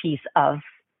piece of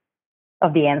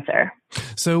the answer.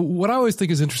 So what I always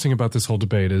think is interesting about this whole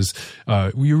debate is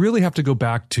you really have to go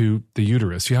back to the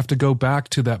uterus. You have to go back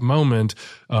to that moment,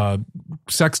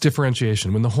 sex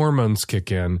differentiation, when the hormones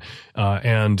kick in,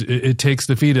 and it takes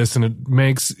the fetus and it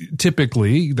makes,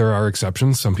 typically, there are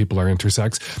exceptions, some people are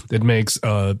intersex, it makes,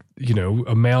 a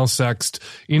male-sexed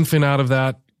infant out of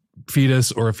that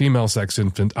fetus or a female sex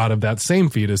infant out of that same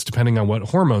fetus, depending on what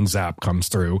hormone zap comes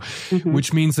through,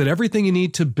 which means that everything you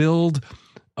need to build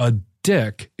a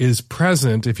dick is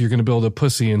present if you're going to build a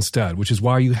pussy instead, which is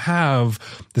why you have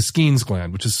the Skene's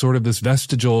gland, which is sort of this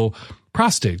vestigial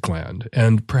prostate gland.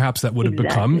 And perhaps that would have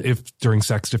become, if during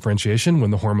sex differentiation, when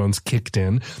the hormones kicked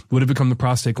in, would have become the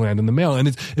prostate gland in the male.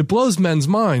 And it blows men's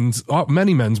minds,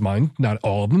 many men's mind, not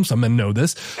all of them, some men know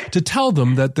this, to tell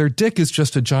them that their dick is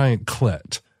just a giant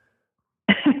clit.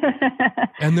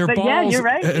 And their balls, yeah, you're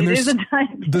right. And it is a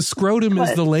giant the scrotum clit.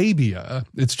 Is the labia.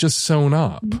 It's just sewn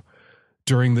up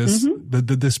during this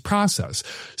this process.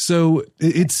 So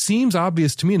it seems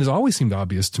obvious to me, and has always seemed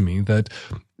obvious to me, that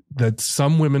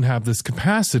some women have this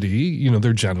capacity,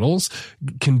 their genitals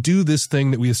can do this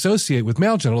thing that we associate with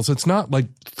male genitals. It's not like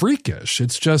freakish.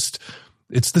 It's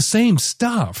the same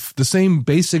stuff. The same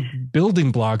basic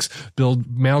building blocks build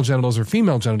male genitals or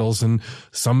female genitals. And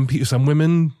some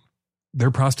women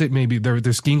their prostate may be, their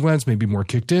skin glands may be more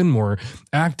kicked in, more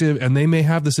active, and they may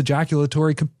have this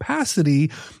ejaculatory capacity,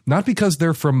 not because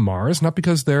they're from Mars, not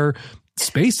because they're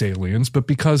space aliens, but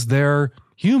because they're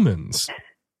humans.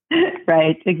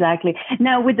 Right, exactly.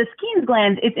 Now, with the skin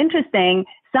glands, it's interesting.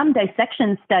 Some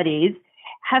dissection studies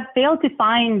have failed to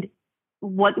find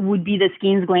what would be the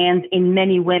skin glands in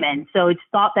many women. So it's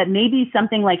thought that maybe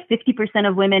something like 50%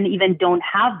 of women even don't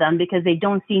have them because they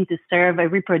don't seem to serve a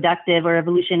reproductive or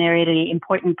evolutionarily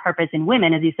important purpose in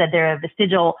women. As you said, they're a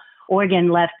vestigial organ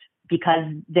left because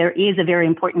there is a very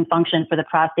important function for the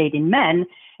prostate in men.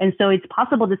 And so it's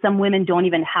possible that some women don't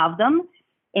even have them.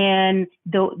 And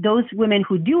those women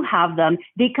who do have them,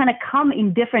 they kind of come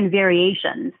in different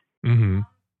variations. Mm-hmm.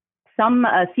 Some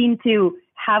seem to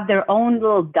have their own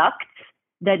little ducts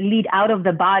that lead out of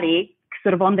the body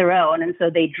sort of on their own. And so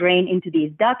they drain into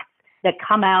these ducts that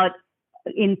come out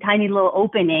in tiny little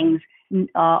openings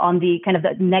on the kind of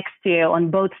the next to,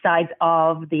 on both sides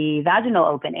of the vaginal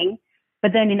opening.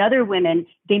 But then in other women,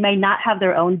 they may not have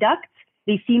their own ducts.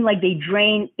 They seem like they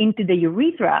drain into the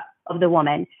urethra of the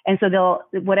woman. And so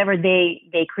whatever they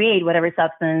create, whatever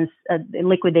substance,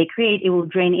 liquid they create, it will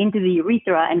drain into the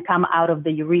urethra and come out of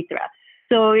the urethra.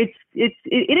 So it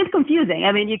is confusing.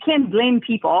 I mean, you can't blame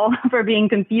people for being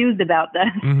confused about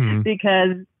this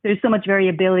because there's so much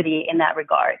variability in that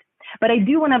regard. But I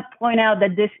do want to point out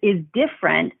that this is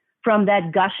different from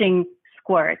that gushing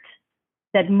squirt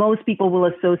that most people will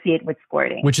associate with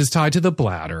squirting. Which is tied to the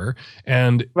bladder.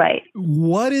 And right.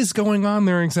 What is going on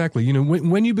there exactly? You know,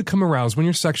 when you become aroused, when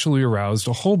you're sexually aroused,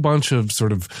 a whole bunch of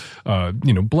sort of,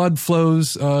 blood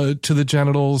flows to the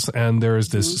genitals, and there's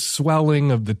this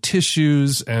swelling of the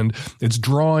tissues, and it's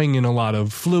drawing in a lot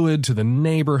of fluid to the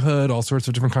neighborhood, all sorts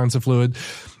of different kinds of fluid.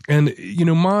 And,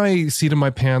 my seat in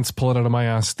my pants, pull it out of my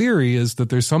ass theory is that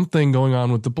there's something going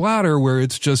on with the bladder where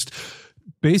it's just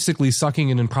basically sucking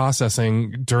in and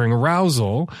processing during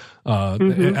arousal,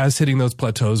 as hitting those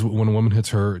plateaus when a woman hits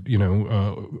her,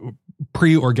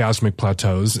 pre-orgasmic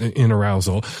plateaus in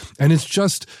arousal. And it's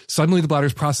just suddenly the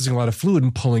bladder's processing a lot of fluid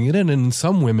and pulling it in. And in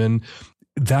some women,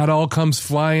 that all comes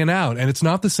flying out. And it's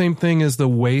not the same thing as the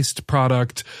waste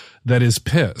product that is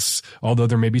piss, although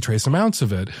there may be trace amounts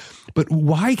of it. But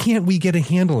why can't we get a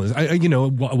handle on this?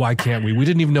 Why can't we? We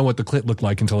didn't even know what the clit looked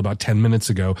like until about 10 minutes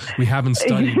ago. We haven't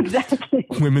studied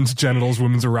women's genitals,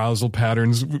 women's arousal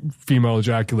patterns, female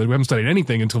ejaculate. We haven't studied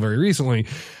anything until very recently.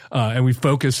 And we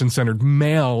focused and centered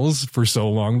males for so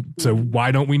long. So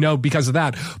why don't we know because of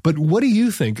that? But what do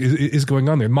you think is going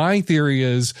on there? My theory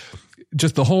is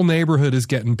just the whole neighborhood is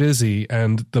getting busy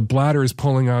and the bladder is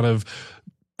pulling out of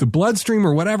the bloodstream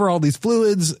or whatever, all these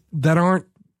fluids that aren't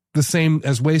the same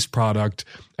as waste product,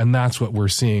 and that's what we're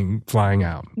seeing flying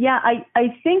out. Yeah, I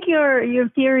think your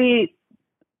theory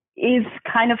is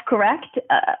kind of correct.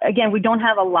 Again, we don't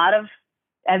have a lot of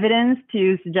evidence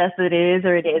to suggest that it is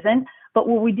or it isn't, but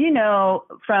what we do know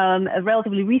from a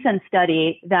relatively recent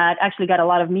study that actually got a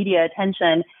lot of media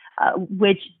attention,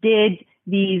 which did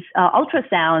these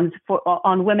ultrasounds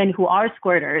on women who are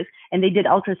squirters, and they did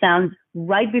ultrasounds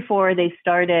right before they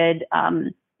started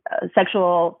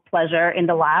sexual pleasure in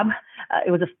the lab.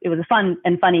 It was a fun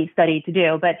and funny study to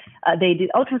do, but they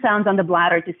did ultrasounds on the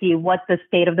bladder to see what the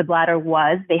state of the bladder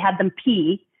was. They had them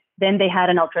pee, then they had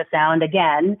an ultrasound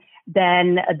again,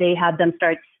 then they had them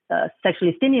start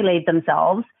sexually stimulate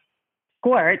themselves,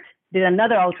 squirt, did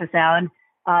another ultrasound,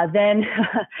 then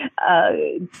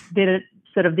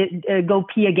go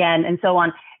pee again, and so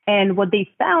on. And what they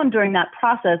found during that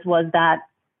process was that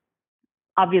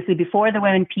obviously before the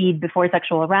women peed, before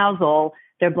sexual arousal,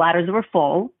 their bladders were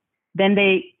full. Then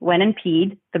they went and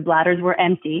peed, the bladders were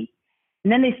empty.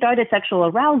 And then they started sexual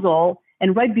arousal,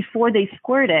 and right before they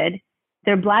squirted,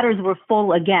 their bladders were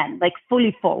full again, like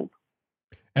fully full.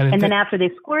 And then after they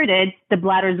squirted, the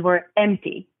bladders were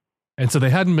empty. And so they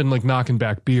hadn't been like knocking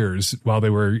back beers while they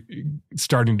were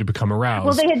starting to become aroused.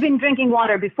 Well, they had been drinking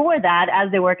water before that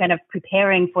as they were kind of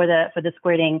preparing for the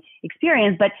squirting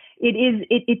experience. But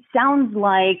it sounds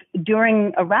like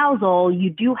during arousal, you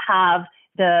do have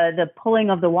the pulling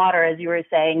of the water, as you were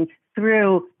saying,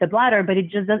 through the bladder, but it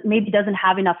just maybe doesn't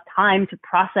have enough time to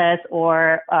process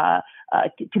or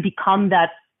to become that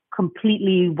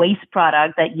completely waste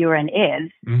product that urine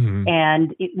is. Mm-hmm.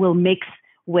 And it will mix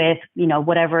with,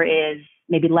 whatever is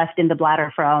maybe left in the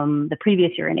bladder from the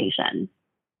previous urination.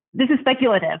 This is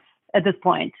speculative at this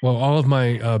point. Well, all of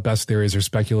my best theories are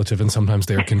speculative, and sometimes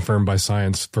they are confirmed by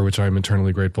science, for which I'm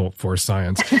eternally grateful for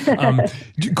science.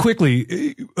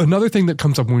 Quickly, another thing that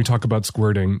comes up when we talk about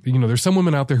squirting, there's some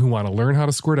women out there who want to learn how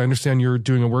to squirt. I understand you're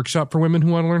doing a workshop for women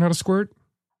who want to learn how to squirt.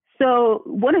 So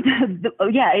one of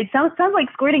it sounds like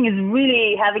squirting is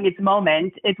really having its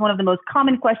moment. It's one of the most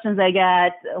common questions I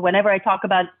get whenever I talk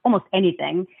about almost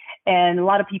anything. And a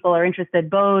lot of people are interested,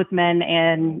 both men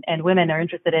and women are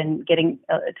interested in getting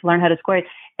to learn how to squirt.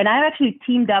 And I've actually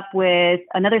teamed up with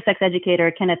another sex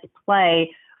educator, Kenneth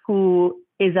Play, who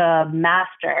is a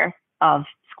master of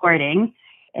squirting,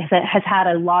 has had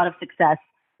a lot of success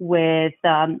with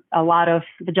a lot of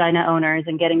vagina owners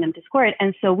and getting them to squirt.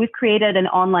 And so we've created an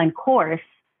online course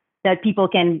that people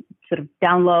can sort of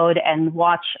download and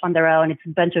watch on their own. It's a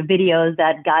bunch of videos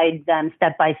that guide them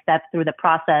step by step through the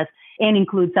process and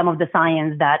include some of the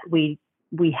science that we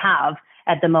have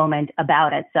at the moment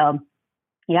about it. So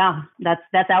yeah,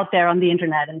 that's out there on the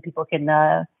internet, and people can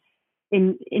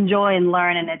enjoy and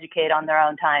learn and educate on their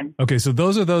own time. Okay, so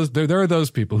there are those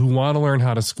people who want to learn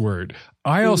how to squirt.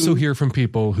 I also hear from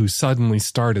people who suddenly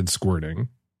started squirting,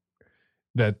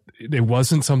 that it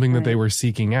wasn't something that they were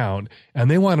seeking out,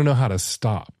 and they want to know how to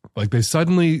stop. Like they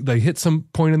hit some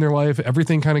point in their life,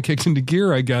 everything kind of kicked into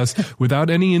gear, I guess, without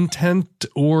any intent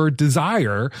or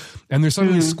desire, and they're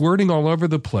suddenly squirting all over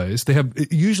the place. They have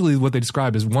usually what they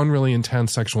describe as one really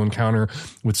intense sexual encounter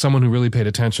with someone who really paid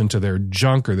attention to their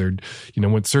junk, or their,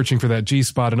 went searching for that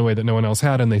G-spot in a way that no one else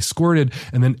had, and they squirted,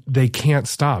 and then they can't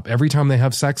stop. Every time they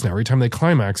have sex now, every time they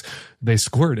climax, they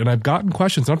squirt. And I've gotten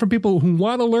questions, not from people who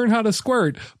want to learn how to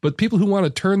squirt, but people who want to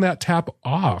turn that tap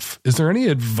off. Is there any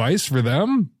advice for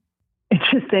them?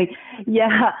 Interesting.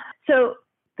 Yeah. So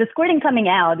the squirting coming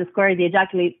out, the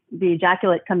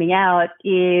ejaculate coming out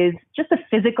is just a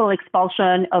physical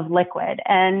expulsion of liquid.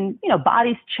 And,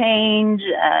 bodies change,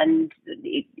 and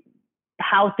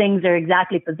how things are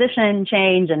exactly positioned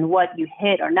change, and what you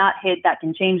hit or not hit, that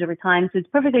can change over time. So it's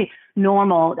perfectly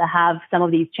normal to have some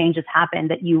of these changes happen,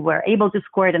 that you were able to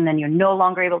squirt and then you're no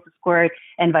longer able to squirt,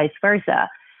 and vice versa.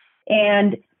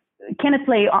 And Kenneth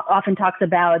Play often talks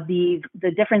about the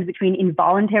difference between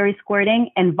involuntary squirting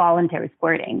and voluntary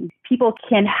squirting. People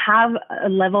can have a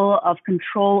level of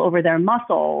control over their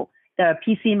muscle, their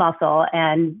PC muscle,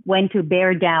 and when to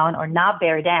bear down or not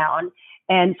bear down.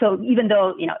 And so even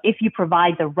though, if you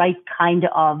provide the right kind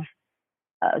of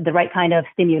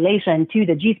stimulation to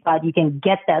the G-spot, you can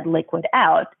get that liquid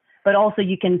out, but also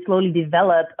you can slowly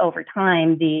develop over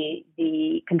time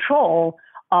the control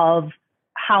of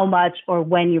how much or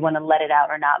when you want to let it out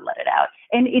or not let it out.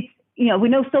 And it's, we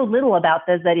know so little about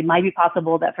this that it might be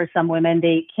possible that for some women,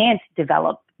 they can't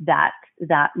develop that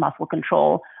muscle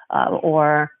control,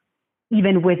 or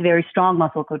even with very strong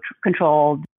muscle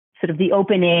control, sort of the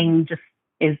opening just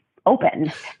is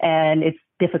open, and it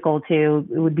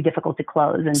would be difficult to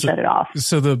close and shut it off.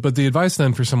 But the advice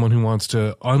then for someone who wants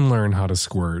to unlearn how to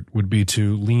squirt would be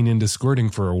to lean into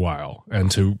squirting for a while, and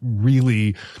to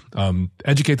really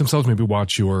educate themselves, maybe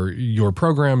watch your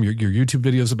program, your YouTube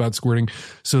videos about squirting,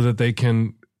 so that they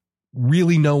can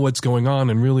really know what's going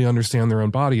on and really understand their own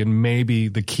body. And maybe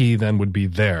the key then would be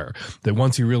that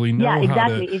once you really know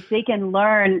exactly. If they can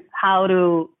learn how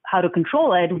to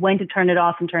control it, when to turn it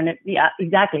off and turn it. Yeah,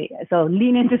 exactly. So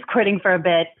lean into squirting for a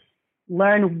bit,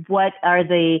 learn what are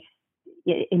the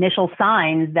initial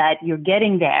signs that you're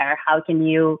getting there. How can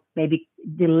you maybe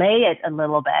delay it a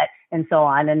little bit, and so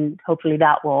on. And hopefully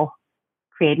that will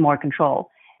create more control.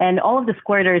 And all of the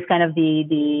squirters, kind of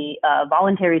the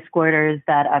voluntary squirters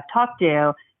that I've talked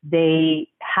to, they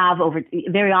have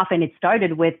very often it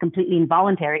started with completely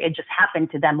involuntary. It just happened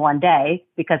to them one day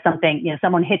because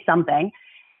someone hit something.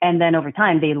 And then over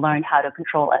time, they learned how to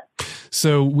control it.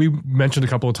 So we mentioned a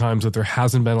couple of times that there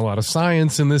hasn't been a lot of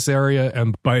science in this area.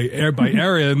 And by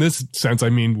area, in this sense, I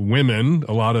mean women,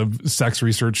 a lot of sex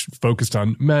research focused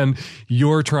on men.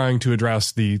 You're trying to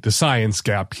address the science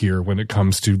gap here when it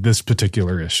comes to this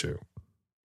particular issue.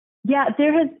 Yeah,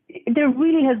 there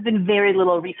really has been very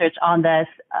little research on this.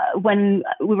 When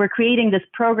we were creating this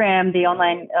program, the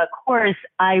online course,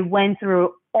 I went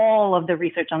through all of the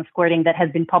research on squirting that has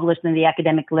been published in the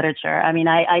academic literature. I mean,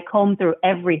 I combed through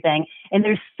everything, and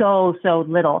there's so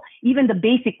little. Even the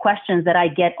basic questions that I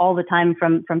get all the time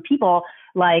from people,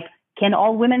 like, can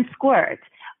all women squirt?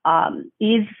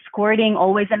 Is squirting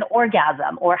always an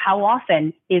orgasm? Or how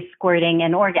often is squirting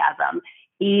an orgasm?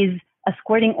 Is a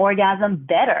squirting orgasm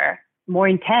better, more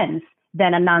intense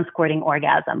than a non-squirting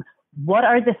orgasm? What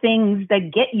are the things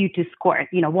that get you to squirt?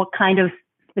 What kind of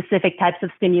specific types of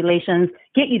stimulations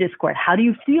get you to squirt? How do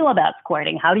you feel about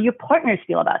squirting? How do your partners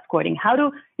feel about squirting? How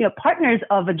do partners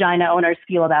of vagina owners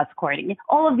feel about squirting?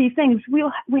 All of these things we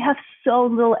have so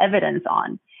little evidence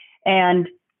on. And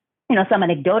some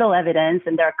anecdotal evidence,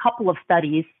 and there are a couple of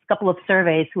studies, a couple of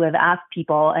surveys who have asked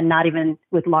people, and not even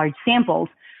with large samples.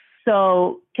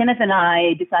 So Kenneth and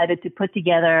I decided to put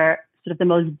together sort of the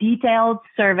most detailed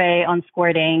survey on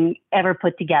squirting ever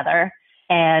put together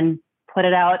and put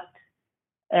it out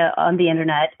on the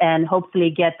internet and hopefully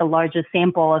get the largest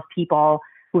sample of people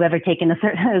who've ever taken a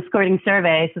squirting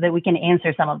survey so that we can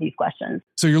answer some of these questions.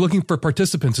 So you're looking for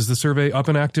participants. Is the survey up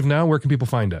and active now? Where can people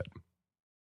find it?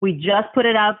 We just put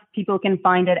it out. People can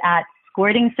find it at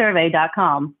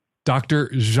squirtingsurvey.com. Dr.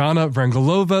 Zhana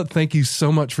Vrangelova, thank you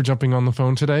so much for jumping on the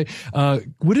phone today.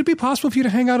 Would it be possible for you to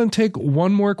hang out and take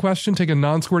one more question, take a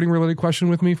non-squirting related question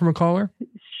with me from a caller?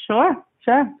 Sure.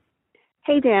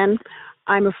 Hey, Dan.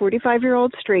 I'm a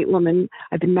 45-year-old straight woman.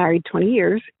 I've been married 20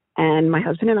 years, and my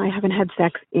husband and I haven't had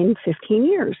sex in 15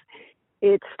 years.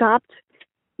 It stopped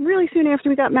really soon after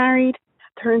we got married.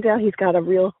 Turns out he's got a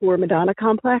real whore Madonna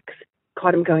complex.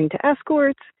 Caught him going to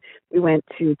escorts. We went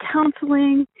to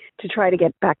counseling to try to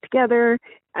get back together,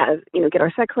 get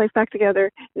our sex life back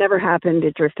together. Never happened.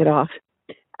 It drifted off.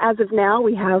 As of now,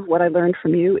 we have what I learned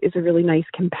from you is a really nice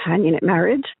companionate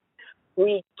marriage.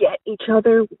 We get each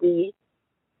other. We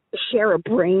share a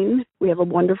brain. We have a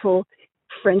wonderful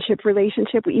friendship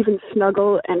relationship. We even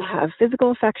snuggle and have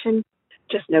physical affection,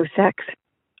 just no sex.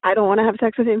 I don't want to have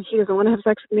sex with him. He doesn't want to have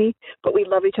sex with me, but we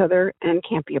love each other and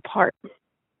can't be apart.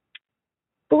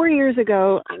 4 years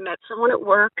ago, I met someone at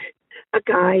work, a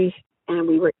guy, and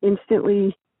we were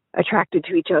instantly attracted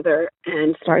to each other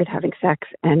and started having sex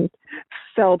and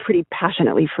fell pretty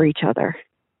passionately for each other.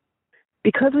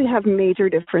 Because we have major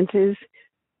differences,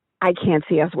 I can't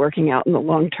see us working out in the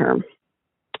long term,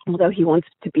 although he wants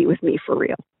to be with me for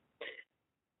real.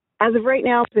 As of right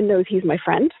now, my husband knows he's my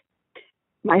friend.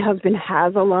 My husband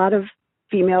has a lot of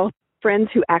female friends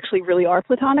who actually really are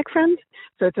platonic friends,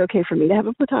 so it's okay for me to have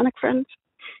a platonic friend.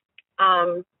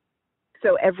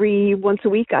 So every once a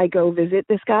week, I go visit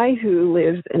this guy who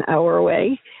lives an hour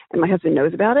away, and my husband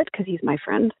knows about it because he's my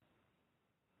friend.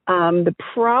 The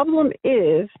problem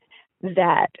is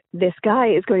that this guy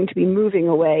is going to be moving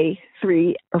away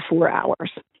 3 or 4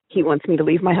 hours. He wants me to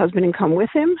leave my husband and come with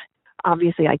him.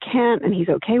 Obviously, I can't, and he's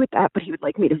okay with that, but he would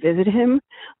like me to visit him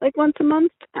like once a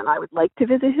month, and I would like to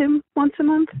visit him once a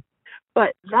month.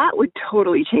 But that would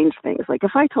totally change things. Like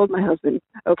if I told my husband,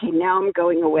 okay, now I'm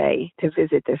going away to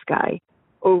visit this guy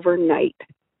overnight,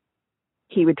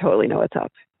 he would totally know what's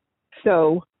up.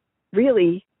 So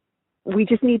really, we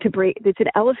just need to break. It's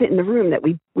an elephant in the room that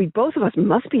we both of us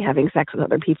must be having sex with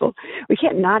other people. We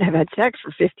can't not have had sex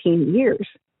for 15 years.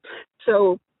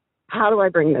 So how do I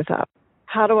bring this up?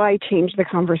 How do I change the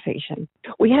conversation?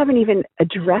 We haven't even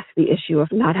addressed the issue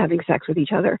of not having sex with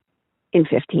each other in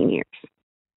 15 years.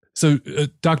 So,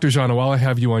 Dr. Zhana, while I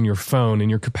have you on your phone, in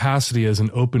your capacity as an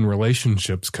open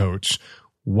relationships coach,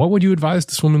 what would you advise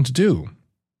this woman to do?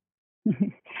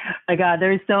 My God,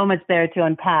 there's so much there to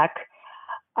unpack.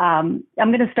 I'm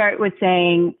going to start with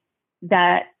saying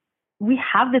that we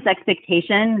have this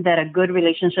expectation that a good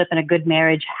relationship and a good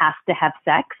marriage has to have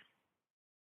sex.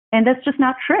 And that's just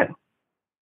not true.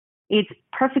 It's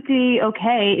perfectly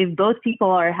okay if both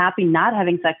people are happy not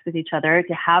having sex with each other,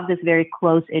 to have this very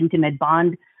close, intimate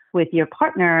bond with your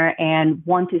partner and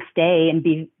want to stay and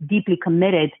be deeply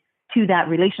committed to that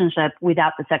relationship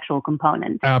without the sexual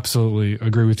component. Absolutely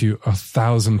agree with you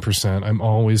 1,000%. I'm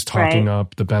always talking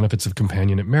up the benefits of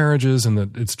companionate marriages and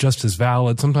that it's just as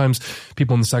valid. Sometimes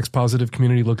people in the sex positive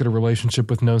community look at a relationship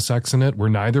with no sex in it where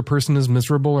neither person is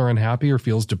miserable or unhappy or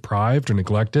feels deprived or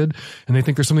neglected, and they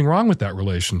think there's something wrong with that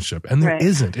relationship. And there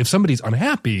isn't. If somebody's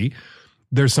unhappy,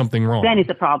 there's something wrong. Then it's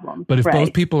a problem. But if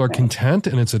both people are content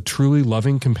and it's a truly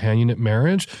loving companionate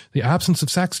marriage, the absence of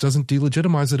sex doesn't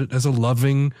delegitimize it as a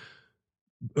loving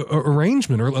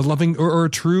arrangement or a loving or a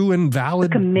true and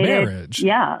valid marriage.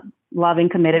 Yeah. Loving,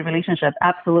 committed relationship.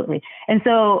 Absolutely. And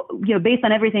so, based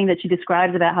on everything that she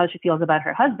describes about how she feels about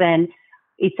her husband,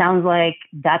 it sounds like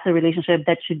that's a relationship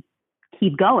that should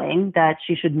keep going, that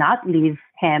she should not leave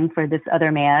him for this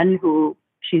other man who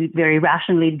she very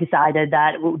rationally decided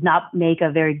that would not make a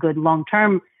very good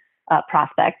long-term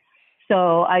prospect.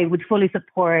 So I would fully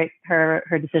support her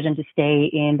decision to stay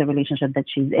in the relationship that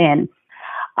she's in.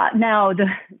 Now, the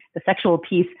sexual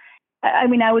piece, I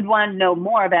would want to know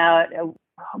more about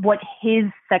what his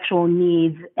sexual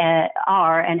needs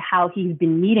are and how he's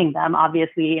been meeting them,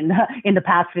 obviously, in the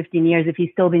past 15 years, if he's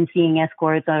still been seeing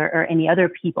escorts or any other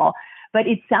people. But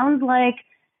it sounds like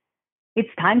it's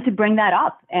time to bring that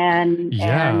up and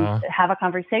have a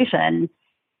conversation.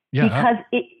 Yeah.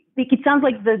 Because it sounds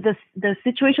like the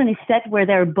situation is set where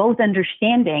they're both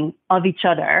understanding of each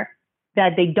other,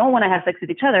 that they don't want to have sex with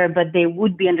each other, but they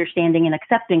would be understanding and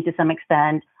accepting to some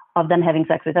extent of them having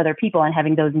sex with other people and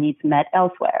having those needs met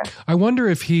elsewhere. I wonder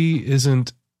if he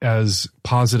isn't as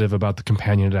positive about the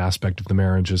companionate aspect of the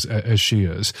marriage as she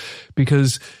is,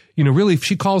 because really, if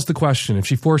she calls the question, if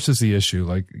she forces the issue,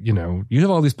 like, you have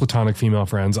all these platonic female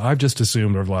friends. I've just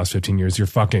assumed over the last 15 years, you're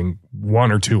fucking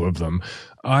one or two of them.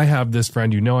 I have this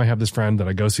friend, I have this friend that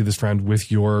I go see this friend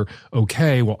with your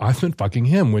okay. Well, I've been fucking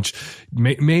him, which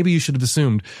maybe you should have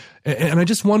assumed. And I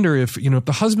just wonder if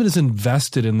the husband is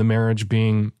invested in the marriage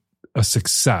being a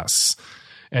success,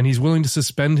 and he's willing to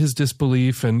suspend his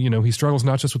disbelief, and, he struggles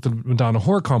not just with the Madonna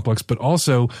whore complex, but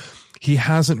also he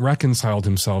hasn't reconciled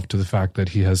himself to the fact that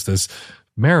he has this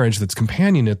marriage that's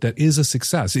companionate that is a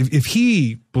success. If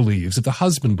the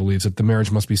husband believes that the marriage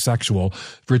must be sexual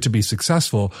for it to be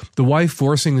successful, the wife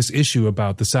forcing this issue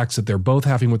about the sex that they're both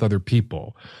having with other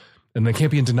people, and they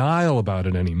can't be in denial about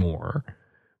it anymore,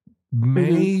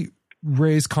 may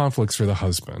raise conflicts for the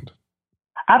husband.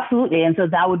 Absolutely. And so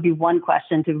that would be one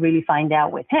question to really find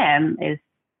out with him is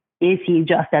he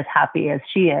just as happy as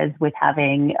she is with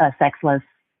having a sexless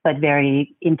but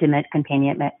very intimate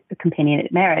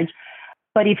companionate marriage?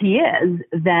 But if he is,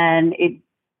 then it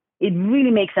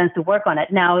really makes sense to work on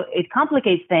it. Now, it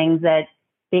complicates things that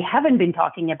they haven't been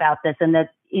talking about this, and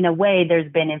that in a way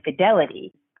there's been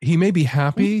infidelity. He may be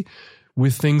happy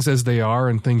with things as they are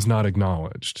and things not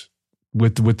acknowledged.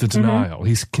 With the denial.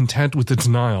 He's content with the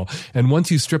denial. And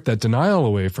once you strip that denial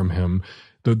away from him,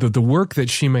 the work that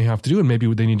she may have to do, and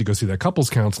maybe they need to go see that couples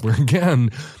counselor again,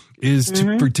 is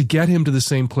to get him to the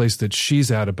same place that she's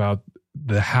at about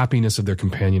the happiness of their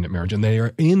companionate marriage. And they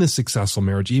are in a successful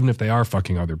marriage, even if they are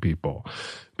fucking other people.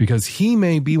 Because he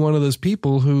may be one of those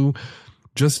people who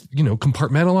just,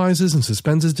 compartmentalizes and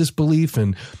suspends his disbelief.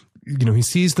 And, he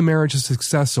sees the marriage as a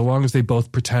success so long as they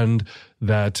both pretend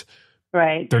that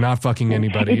they're not fucking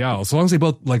anybody else. As long as they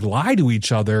both lie to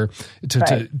each other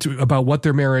to about what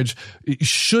their marriage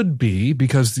should be,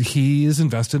 because he is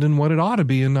invested in what it ought to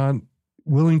be and not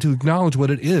willing to acknowledge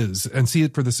what it is and see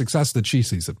it for the success that she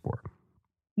sees it for.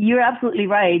 You're absolutely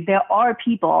right. There are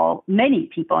people, many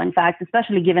people, in fact,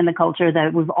 especially given the culture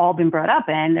that we've all been brought up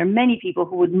in, there are many people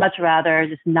who would much rather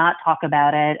just not talk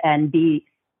about it and be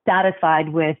satisfied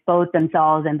with both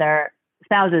themselves and their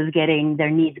spouses getting their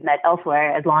needs met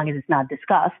elsewhere, as long as it's not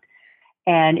discussed.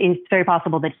 And it's very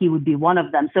possible that he would be one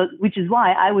of them. So, which is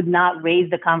why I would not raise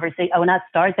the conversation. I would not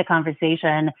start the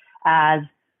conversation as,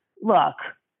 look,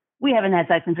 we haven't had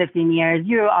sex in 15 years.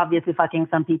 You're obviously fucking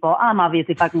some people. I'm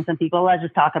obviously fucking some people. Let's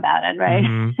just talk about it, right?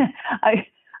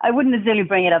 I wouldn't necessarily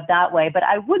bring it up that way, but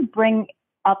I would bring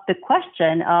up the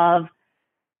question of,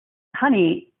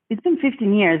 honey, it's been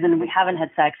 15 years and we haven't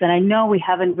had sex. And I know we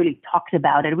haven't really talked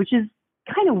about it, which is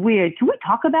kind of weird. Can we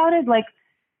talk about it? Like,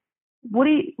 what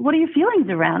are your feelings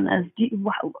around this?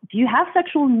 Do you have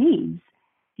sexual needs?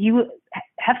 Do you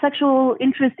have sexual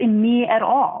interest in me at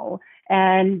all?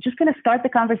 And just going to start the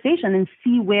conversation and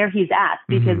see where he's at,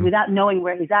 because without knowing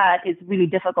where he's at, it's really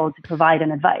difficult to provide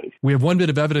an advice. We have one bit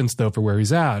of evidence, though, for where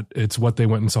he's at. It's what they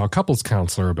went and saw a couples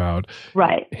counselor about.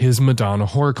 Right. His Madonna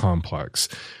whore complex.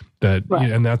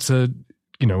 And that's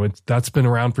that's been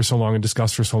around for so long and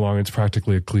discussed for so long, it's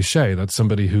practically a cliche. That's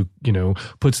somebody who,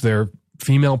 puts their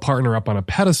female partner up on a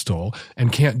pedestal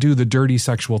and can't do the dirty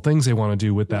sexual things they want to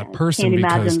do with that person. Can't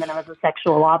imagine them as a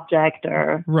sexual object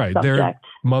or subject. They're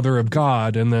mother of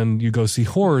God, and then you go see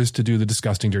whores to do the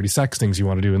disgusting, dirty sex things you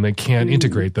want to do, and they can't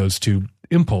integrate those two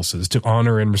impulses to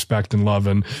honor and respect and love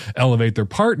and elevate their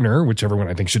partner, which everyone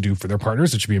I think should do for their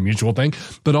partners. It should be a mutual thing,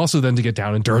 but also then to get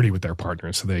down and dirty with their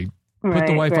partners. So they put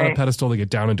the wife on a pedestal, they get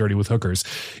down and dirty with hookers.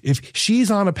 If she's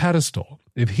on a pedestal,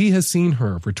 if he has seen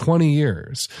her for 20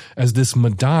 years as this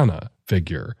Madonna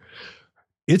figure,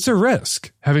 it's a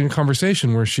risk having a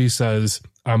conversation where she says,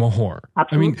 I'm a whore.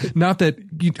 Absolutely. I mean, not that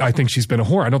I think she's been a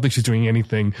whore. I don't think she's doing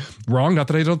anything wrong. Not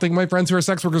that I don't think my friends who are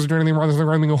sex workers are doing anything wrong. There's nothing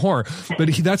wrong being a whore.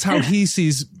 But that's how he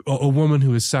sees a woman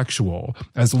who is sexual,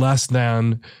 as less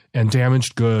than and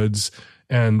damaged goods,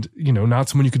 and, not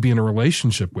someone you could be in a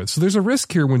relationship with. So there's a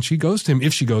risk here when she goes to him,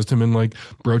 if she goes to him and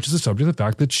broaches the subject of the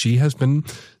fact that she has been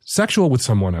sexual with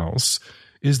someone else,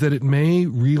 is that it may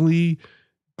really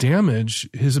damage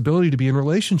his ability to be in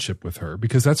relationship with her,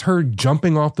 because that's her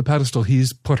jumping off the pedestal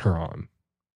he's put her on.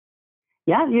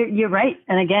 Yeah, you're right.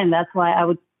 And again, that's why I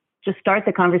would just start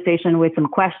the conversation with some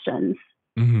questions,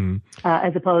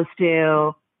 as opposed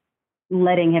to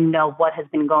letting him know what has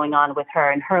been going on with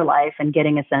her in her life and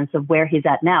getting a sense of where he's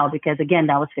at now. Because again,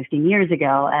 that was 15 years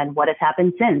ago. And what has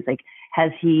happened since?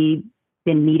 Has he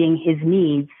been meeting his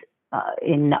needs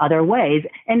in other ways?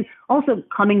 And also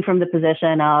coming from the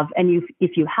position of, and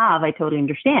if you have, I totally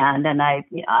understand. And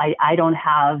I don't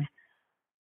have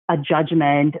a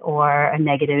judgment or a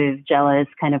negative, jealous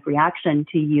kind of reaction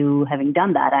to you having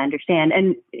done that. I understand.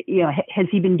 And, has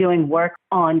he been doing work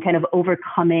on kind of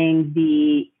overcoming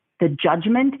the the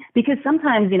judgment, because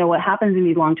sometimes, what happens in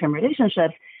these long-term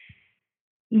relationships,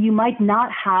 you might not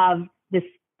have this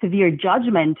severe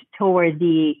judgment toward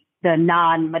the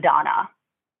non-Madonna.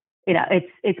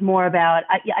 It's more about,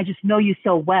 I just know you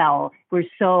so well. We're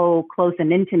so close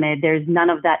and intimate. There's none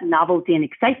of that novelty and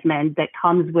excitement that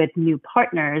comes with new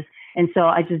partners. And so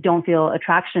I just don't feel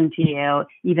attraction to you,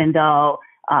 even though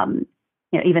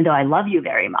I love you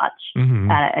very much. Mm-hmm.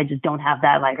 I just don't have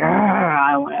that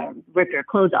I want to rip your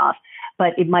clothes off.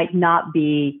 But it might not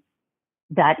be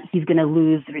that he's going to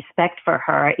lose respect for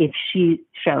her if she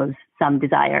shows some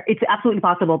desire. It's absolutely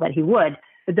possible that he would,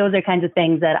 but those are kinds of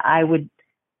things that I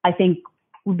think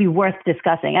would be worth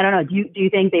discussing. I don't know. Do you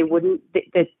think they wouldn't,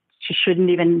 that she shouldn't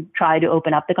even try to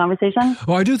open up the conversation?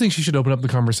 Well, I do think she should open up the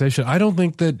conversation. I don't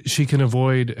think that she can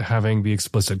avoid having the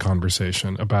explicit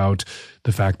conversation about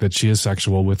the fact that she is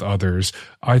sexual with others.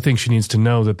 I think she needs to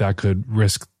know that could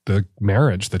risk the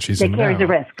marriage that she's in now. That carries a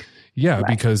risk. Yeah, right.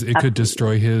 Because it could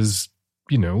destroy his,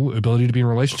 ability to be in a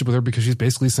relationship with her, because she's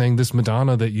basically saying, this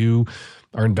Madonna that you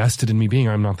are invested in me being,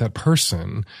 I'm not that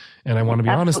person. And I want to be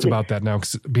honest about that now,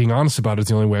 because being honest about it is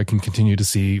the only way I can continue to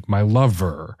see my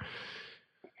lover.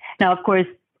 Now, of course,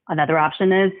 another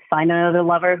option is find another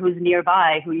lover who's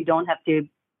nearby, who you don't have to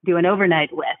do an overnight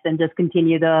with, and just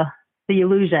continue the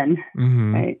illusion.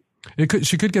 Mm-hmm. Right?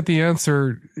 She could get the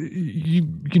answer,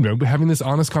 having this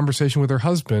honest conversation with her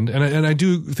husband. And I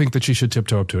do think that she should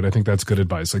tiptoe up to it. I think that's good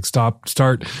advice.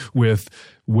 Start with,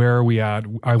 where are we at?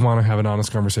 I want to have an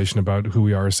honest conversation about who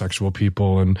we are as sexual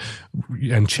people, and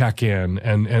check in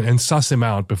and suss him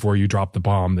out before you drop the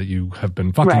bomb that you have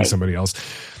been fucking somebody else.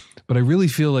 But I really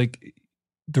feel like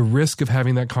the risk of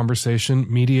having that conversation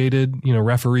mediated,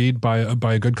 refereed by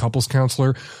a good couples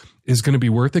counselor is going to be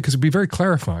worth it, because it'd be very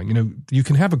clarifying. You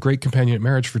can have a great companionate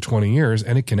marriage for 20 years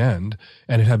and it can end,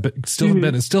 and it still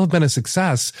have been a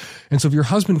success. And so if your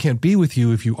husband can't be with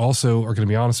you, if you also are going to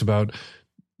be honest about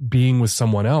being with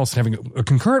someone else, having a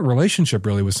concurrent relationship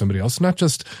really with somebody else, not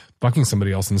just fucking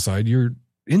somebody else inside, you're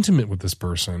intimate with this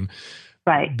person.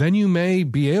 Right. Then you may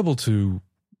be able to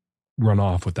run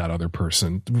off with that other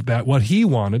person. That what he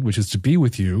wanted, which is to be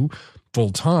with you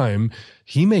full time,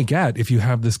 he may get if you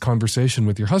have this conversation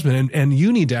with your husband. And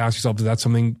you need to ask yourself, is that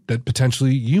something that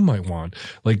potentially you might want?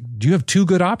 Like, do you have two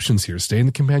good options here? Stay in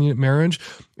the companionate marriage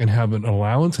and have an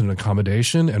allowance and an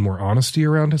accommodation and more honesty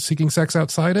around seeking sex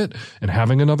outside it and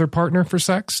having another partner for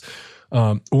sex,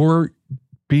 or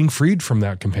being freed from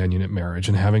that companionate marriage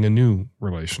and having a new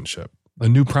relationship, a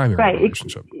new primary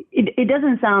relationship. It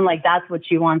doesn't sound like that's what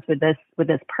she wants with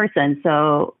this person.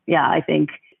 So yeah, I think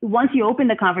once you open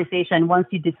the conversation, once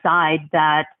you decide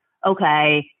that,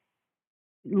 okay,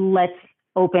 let's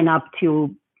open up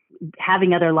to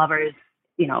having other lovers,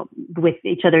 with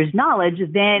each other's knowledge,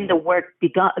 then the work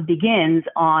begins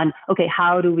on, okay,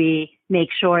 how do we make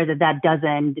sure that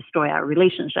doesn't destroy our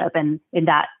relationship? And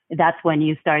that's when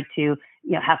you start to,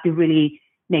 have to really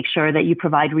make sure that you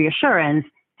provide reassurance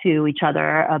to each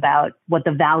other about what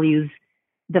the value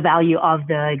of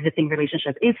the existing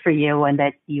relationship is for you, and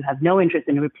that you have no interest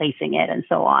in replacing it, and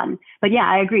so on. But yeah,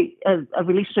 I agree. A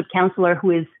relationship counselor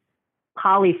who is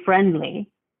poly-friendly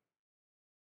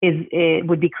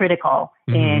would be critical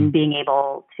in being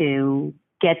able to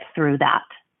get through that.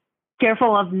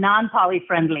 Careful of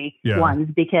non-poly-friendly ones,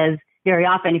 because very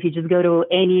often if you just go to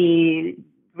any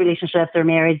relationships or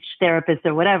marriage therapists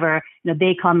or whatever,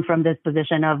 they come from this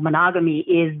position of monogamy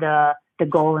is the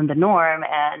goal and the norm,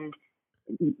 and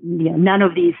none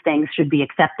of these things should be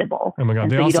acceptable. Oh my God.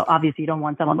 And so you don't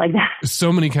want someone like that.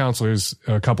 So many counselors,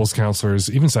 couples counselors,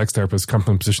 even sex therapists come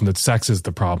from a position that sex is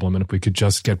the problem. And if we could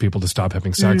just get people to stop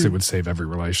having sex, it would save every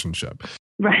relationship.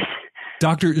 Right.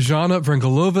 Dr. Zhana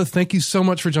Vrangelova, thank you so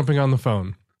much for jumping on the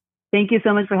phone. Thank you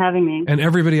so much for having me. And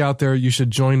everybody out there, you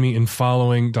should join me in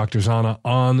following Dr. Zhana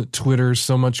on Twitter.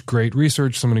 So much great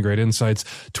research, so many great insights.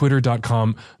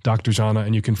 Twitter.com, Dr. Zhana,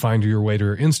 and you can find your way to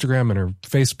her Instagram and her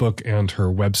Facebook and her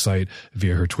website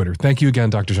via her Twitter. Thank you again,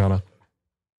 Dr. Zhana.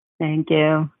 Thank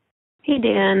you. Hey,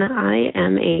 Dan. I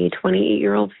am a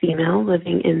 28-year-old female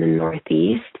living in the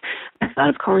Northeast. I thought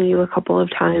of calling you a couple of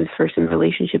times for some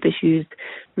relationship issues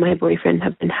my boyfriend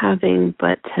have been having,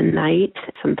 but tonight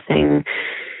something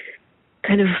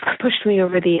kind of pushed me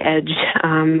over the edge.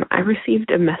 I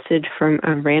received a message from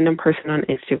a random person on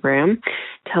Instagram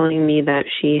telling me that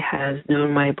she has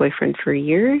known my boyfriend for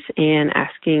years and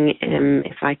asking him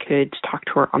if I could talk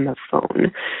to her on the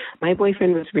phone. My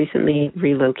boyfriend was recently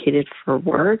relocated for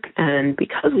work, and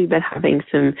because we've been having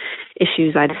some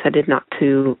issues, I decided not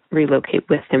to relocate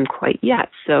with him quite yet.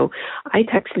 So I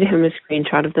texted him a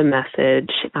screenshot of the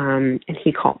message, and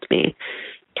he called me.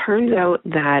 Turns out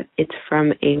that it's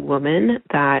from a woman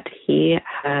that he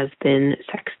has been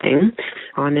sexting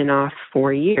on and off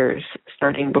for years,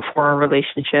 starting before our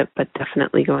relationship, but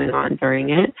definitely going on during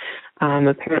it.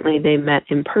 Apparently they met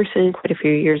in person quite a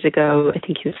few years ago. I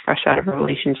think he was fresh out of a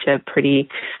relationship, pretty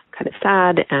kind of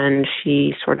sad, and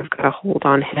she sort of got a hold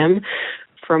on him.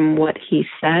 From what he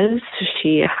says,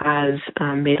 she has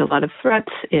made a lot of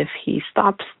threats if he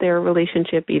stops their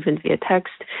relationship, even via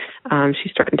text.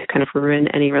 She's starting to kind of ruin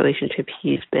any relationship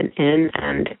he's been in,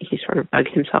 and he sort of dug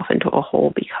himself into a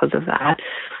hole because of that.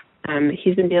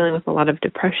 He's been dealing with a lot of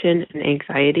depression and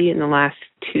anxiety in the last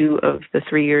 2 of the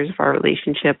 3 years of our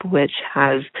relationship, which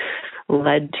has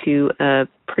led to a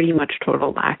pretty much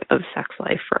total lack of sex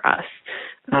life for us.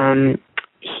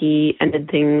 He ended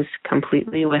things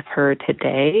completely with her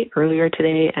earlier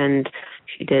today, and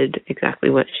she did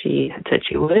exactly what she had said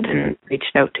she would and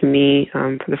reached out to me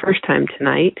for the first time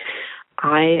tonight.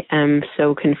 I am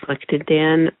so conflicted,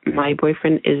 Dan. My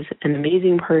boyfriend is an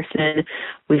amazing person.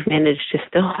 We've managed to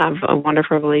still have a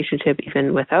wonderful relationship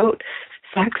even without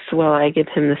sex while I give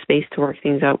him the space to work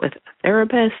things out with a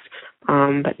therapist.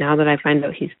 But now that I find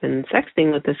out he's been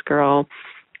sexting with this girl,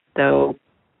 though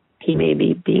he may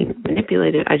be being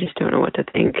manipulated, I just don't know what to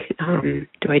think.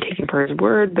 Do I take him for his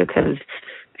word? Because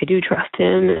I do trust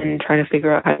him and try to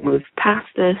figure out how to move past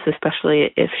this,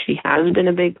 especially if she has been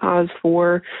a big cause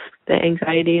for the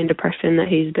anxiety and depression that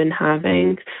he's been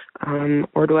having.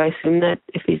 Or do I assume that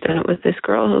if he's done it with this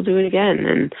girl, he'll do it again?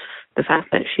 And the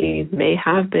fact that she may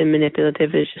have been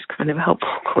manipulative is just kind of a helpful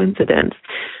coincidence.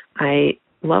 I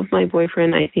love my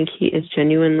boyfriend. I think he is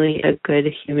genuinely a good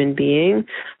human being,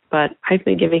 but I've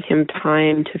been giving him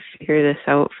time to figure this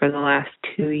out for the last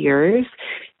 2 years,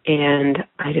 and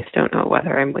I just don't know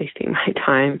whether I'm wasting my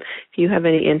time. If you have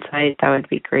any insight, that would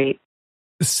be great.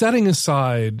 Setting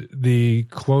aside the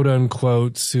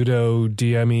quote-unquote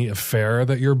pseudo-DME affair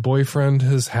that your boyfriend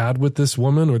has had with this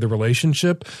woman, or the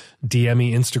relationship,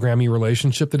 DME, Instagram-y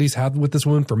relationship that he's had with this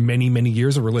woman for many, many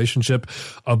years, a relationship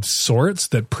of sorts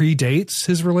that predates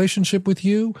his relationship with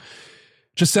you,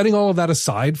 just setting all of that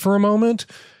aside for a moment,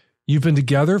 you've been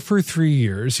together for 3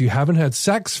 years. You haven't had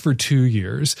sex for 2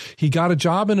 years. He got a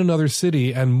job in another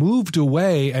city and moved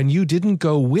away, and you didn't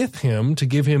go with him to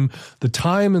give him the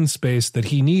time and space that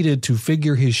he needed to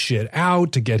figure his shit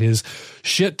out, to get his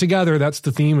shit together. That's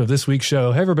the theme of this week's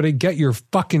show. Hey, everybody, get your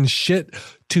fucking shit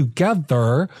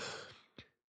together.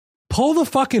 Pull the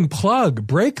fucking plug.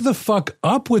 Break the fuck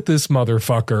up with this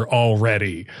motherfucker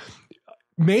already.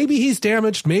 Maybe he's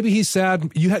damaged. Maybe he's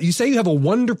sad. You say you have a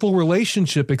wonderful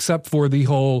relationship, except for the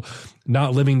whole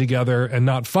not living together and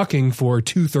not fucking for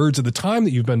 2/3 of the time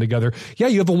that you've been together. Yeah,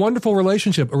 you have a wonderful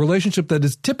relationship, a relationship that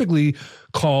is typically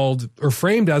called or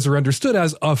framed as or understood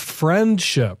as a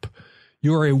friendship.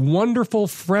 You are a wonderful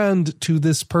friend to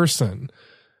this person.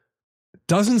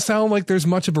 Doesn't sound like there's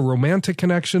much of a romantic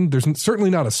connection. There's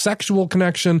certainly not a sexual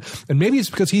connection. And maybe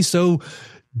it's because he's so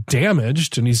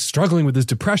damaged and he's struggling with his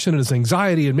depression and his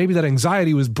anxiety, and maybe that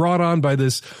anxiety was brought on by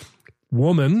this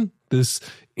woman, this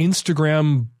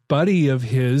Instagram buddy of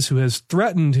his who has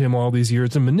threatened him all these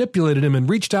years and manipulated him and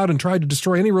reached out and tried to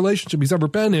destroy any relationship he's ever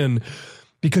been in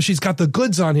because she's got the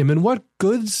goods on him. And what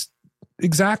goods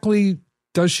exactly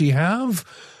does she have?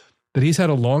 That he's had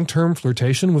a long-term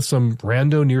flirtation with some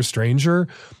rando near stranger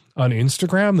on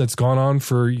Instagram that's gone on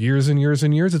for years and years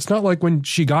and years. It's not like when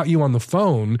she got you on the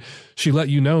phone, she let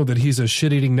you know that he's a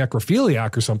shit-eating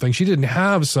necrophiliac or something. She didn't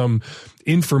have some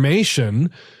information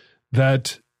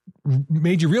that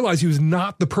made you realize he was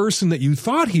not the person that you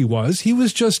thought he was. He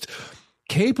was just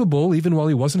capable, even while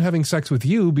he wasn't having sex with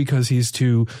you because he's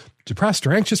too depressed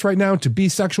or anxious right now, to be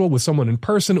sexual with someone in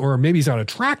person, or maybe he's not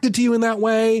attracted to you in that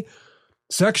way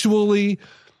sexually.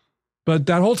 But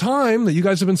that whole time that you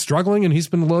guys have been struggling and he's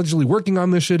been allegedly working on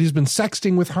this shit, he's been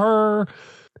sexting with her,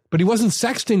 but he wasn't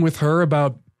sexting with her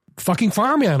about fucking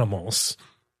farm animals.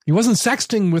 He wasn't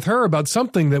sexting with her about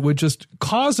something that would just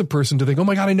cause a person to think, oh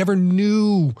my God, I never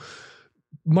knew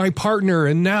my partner,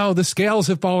 and now the scales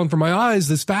have fallen from my eyes.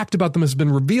 This fact about them has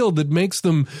been revealed that makes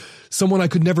them someone I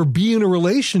could never be in a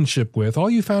relationship with. All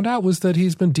you found out was that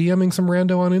he's been DMing some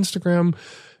rando on Instagram,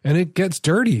 and it gets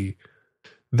dirty.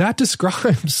 That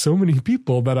describes so many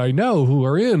people that I know who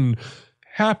are in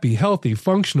happy, healthy,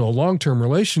 functional, long-term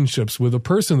relationships with a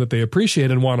person that they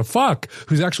appreciate and want to fuck,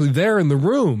 who's actually there in the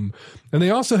room. And they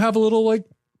also have a little like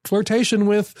flirtation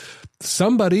with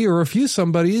somebody or a few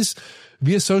somebodies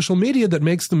via social media that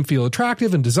makes them feel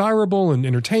attractive and desirable and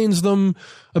entertains them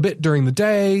a bit during the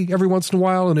day, every once in a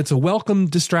while. And it's a welcome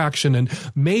distraction. And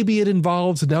maybe it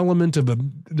involves an element of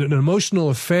an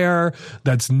emotional affair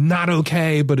that's not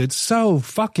okay, but it's so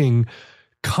fucking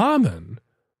common.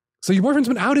 So your boyfriend's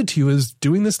been outed to you as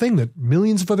doing this thing that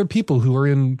millions of other people who are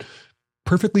in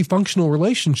perfectly functional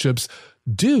relationships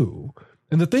do.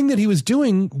 And the thing that he was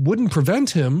doing wouldn't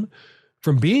prevent him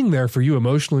from being there for you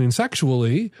emotionally and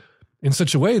sexually in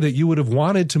such a way that you would have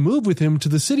wanted to move with him to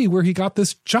the city where he got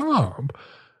this job.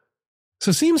 So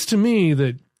it seems to me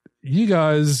that you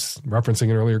guys,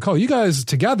 referencing an earlier call, you guys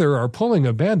together are pulling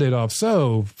a Band-Aid off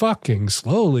so fucking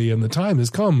slowly, and the time has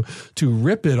come to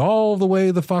rip it all the way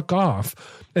the fuck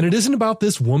off. And it isn't about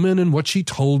this woman and what she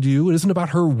told you. It isn't about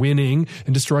her winning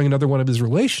and destroying another one of his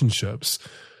relationships.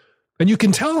 And you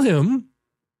can tell him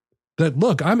that,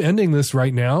 look, I'm ending this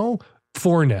right now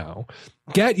for now.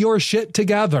 Get your shit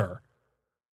together.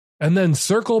 And then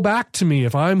circle back to me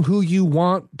if I'm who you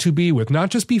want to be with.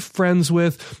 Not just be friends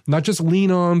with, not just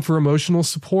lean on for emotional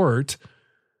support,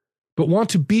 but want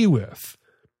to be with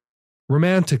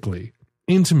romantically,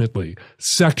 intimately,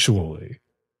 sexually.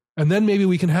 And then maybe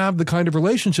we can have the kind of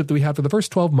relationship that we had for the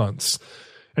first 12 months.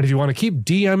 And if you want to keep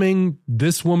DMing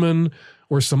this woman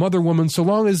or some other woman, so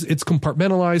long as it's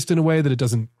compartmentalized in a way that it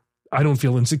doesn't, I don't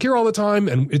feel insecure all the time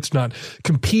and it's not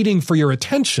competing for your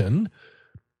attention,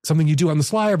 something you do on the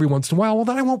sly every once in a while, well,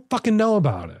 then I won't fucking know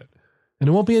about it. And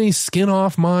it won't be any skin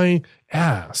off my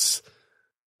ass.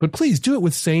 But please do it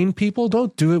with sane people.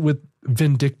 Don't do it with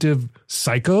vindictive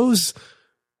psychos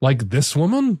like this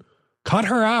woman. Cut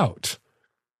her out.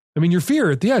 I mean, your fear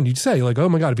at the end, you'd say like, oh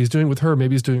my God, if he's doing it with her,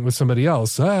 maybe he's doing it with somebody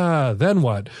else. Then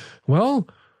what? Well,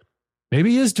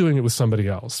 maybe he is doing it with somebody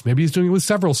else. Maybe he's doing it with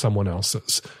someone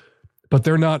else's. But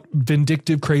they're not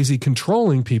vindictive, crazy,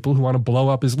 controlling people who want to blow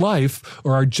up his life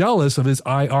or are jealous of his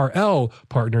IRL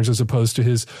partners as opposed to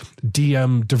his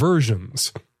DM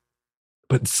diversions.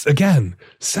 But again,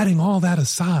 setting all that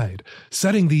aside,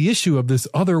 setting the issue of this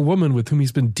other woman with whom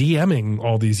he's been DMing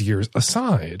all these years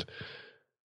aside,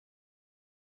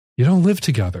 you don't live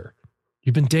together.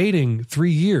 You've been dating 3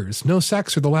 years, no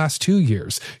sex for the last 2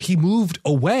 years. He moved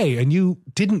away and you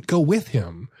didn't go with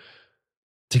him.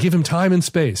 To give him time and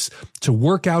space to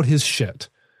work out his shit.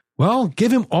 Well,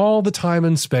 give him all the time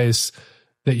and space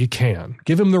that you can.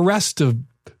 Give him the rest of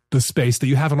the space that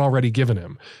you haven't already given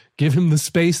him. Give him the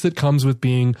space that comes with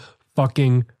being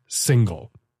fucking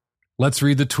single. Let's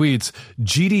read the tweets.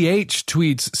 GDH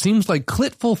tweets, seems like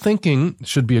clitful thinking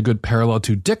should be a good parallel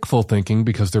to dickful thinking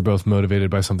because they're both motivated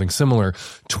by something similar.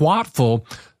 Twatful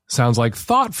sounds like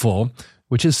thoughtful,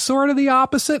 which is sort of the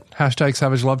opposite. Hashtag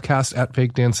Savage Lovecast at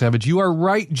Fake Dan Savage. You are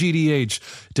right, GDH.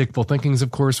 Dickful thinking is,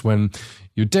 of course, when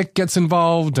your dick gets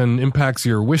involved and impacts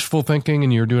your wishful thinking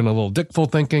and you're doing a little dickful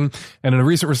thinking. And in a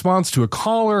recent response to a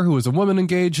caller who was a woman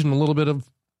engaged in a little bit of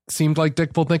seemed like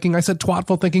dickful thinking, I said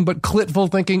twatful thinking, but clitful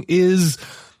thinking is,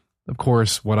 of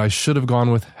course, what I should have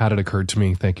gone with had it occurred to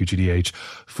me. Thank you, GDH,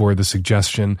 for the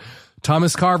suggestion.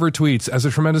 Thomas Carver tweets, as a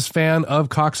tremendous fan of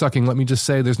cocksucking, let me just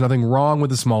say there's nothing wrong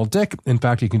with a small dick. In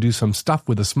fact, you can do some stuff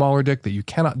with a smaller dick that you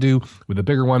cannot do with a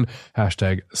bigger one.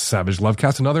 Hashtag Savage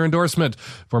Lovecast. Another endorsement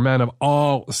for men of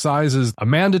all sizes.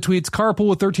 Amanda tweets, carpool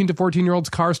with 13 to 14-year-olds,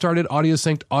 car started, audio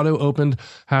synced, auto opened.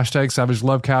 Hashtag Savage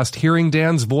Lovecast. Hearing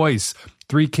Dan's voice.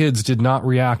 3 kids did not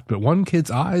react, but one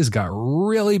kid's eyes got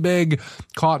really big,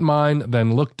 caught mine,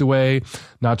 then looked away.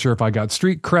 Not sure if I got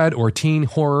street cred or teen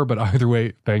horror, but either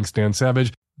way, thanks, Dan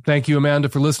Savage. Thank you, Amanda,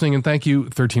 for listening, and thank you,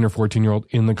 13 or 14-year-old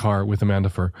in the car with Amanda,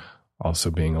 for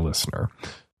also being a listener.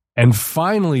 And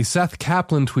finally, Seth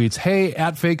Kaplan tweets, hey,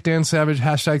 at Fake Dan Savage,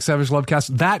 hashtag Savage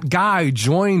Lovecast, that guy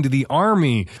joined the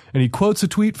Army. And he quotes a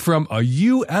tweet from a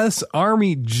U.S.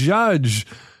 Army judge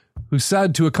who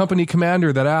said to a company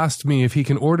commander that asked me if he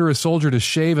can order a soldier to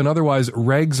shave an otherwise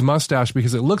Reg's mustache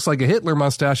because it looks like a Hitler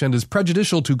mustache and is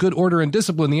prejudicial to good order and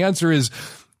discipline. The answer is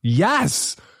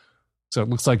yes. So it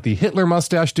looks like the Hitler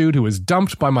mustache dude who was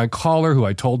dumped by my caller, who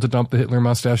I told to dump the Hitler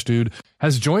mustache dude,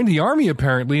 has joined the Army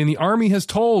apparently, and the Army has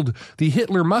told the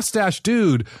Hitler mustache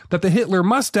dude that the Hitler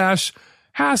mustache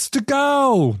has to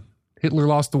go. Hitler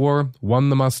lost the war, won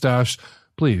the mustache.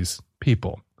 Please,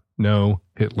 people, no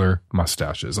Hitler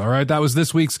mustaches. All right, that was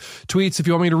this week's tweets. If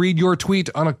you want me to read your tweet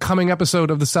on a coming episode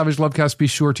of the Savage Lovecast, be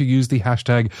sure to use the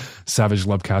hashtag Savage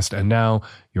Lovecast. And now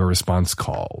your response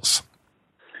calls.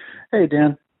 Hey,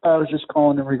 Dan. I was just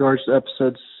calling in regards to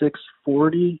episode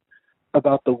 640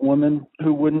 about the woman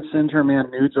who wouldn't send her man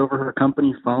nudes over her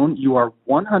company phone. You are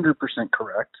 100%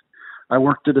 correct. I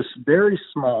worked at a very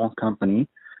small company,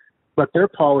 but their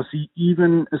policy,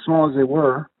 even as small as they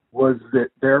were, was that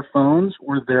their phones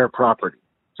were their property.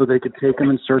 So they could take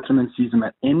them and search them and seize them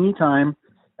at any time,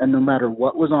 and no matter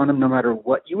what was on them, no matter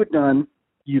what you had done,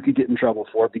 you could get in trouble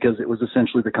for it because it was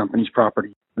essentially the company's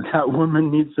property. That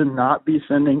woman needs to not be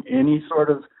sending any sort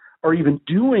of, or even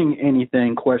doing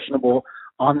anything questionable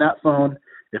on that phone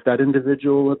if that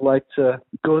individual would like to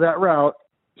go that route,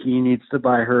 he needs to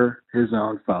buy her his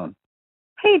own phone.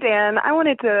 Hey, Dan. I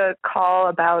wanted to call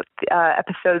about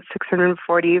episode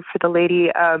 640 for the lady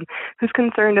who's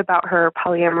concerned about her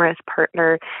polyamorous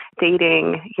partner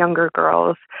dating younger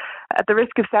girls. At the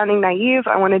risk of sounding naive,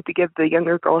 I wanted to give the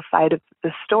younger girl side of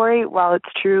the story. While it's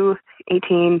true,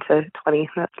 18 to 20,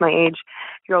 that's my age,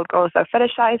 year-old girls are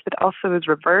fetishized, it also is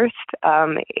reversed.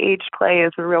 Age play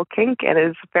is a real kink and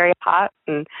is very hot.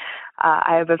 And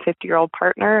I have a 50-year-old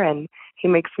partner, and he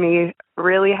makes me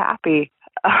really happy.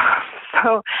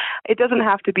 So it doesn't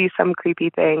have to be some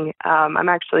creepy thing. I'm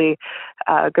actually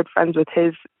good friends with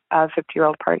his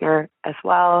 50-year-old partner as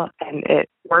well, and it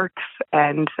works.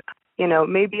 And, you know,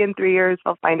 maybe in 3 years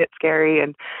I'll find it scary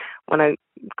and want to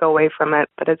go away from it.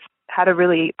 But it's had a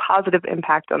really positive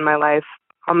impact on my life.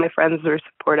 All my friends are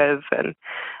supportive, and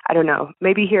I don't know,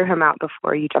 maybe hear him out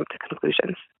before you jump to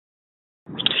conclusions.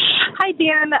 Hi,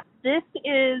 Dan. This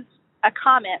is a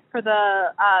comment for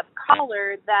the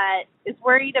caller that is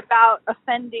worried about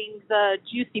offending the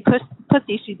juicy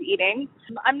pussy she's eating.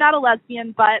 I'm not a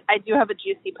lesbian, but I do have a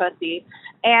juicy pussy.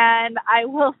 And I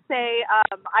will say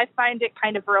I find it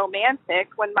kind of romantic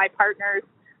when my partners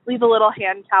leave a little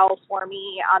hand towel for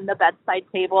me on the bedside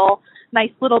table. Nice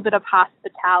little bit of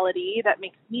hospitality that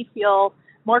makes me feel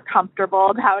more comfortable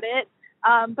about it.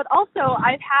 But also,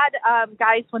 I've had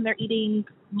guys, when they're eating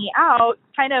me out,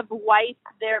 kind of wipe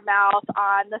their mouth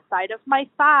on the side of my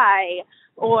thigh,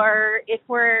 or if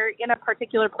we're in a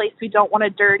particular place we don't want to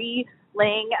dirty,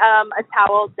 laying a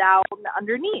towel down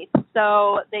underneath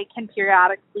so they can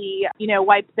periodically, you know,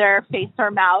 wipe their face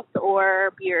or mouth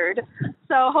or beard.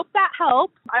 So hope that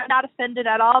helps. I'm not offended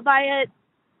at all by it.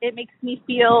 It makes me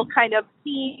feel kind of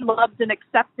seen, loved, and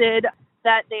accepted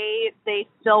that they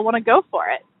still want to go for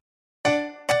it.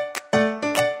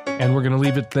 And we're going to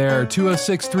leave it there.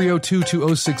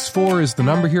 206-302-2064 is the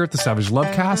number here at the Savage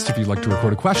Lovecast. If you'd like to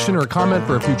record a question or a comment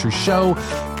for a future show,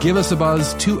 give us a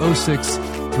buzz,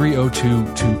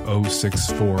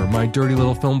 206-302-2064. My Dirty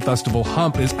Little Film Festival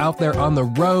Hump is out there on the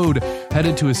road,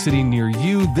 headed to a city near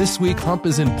you. This week, Hump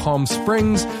is in Palm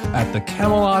Springs at the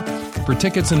Camelot. For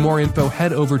tickets and more info,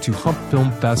 head over to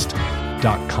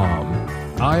humpfilmfest.com.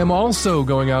 I am also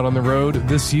going out on the road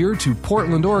this year to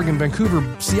Portland, Oregon, Vancouver,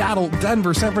 Seattle,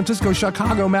 Denver, San Francisco,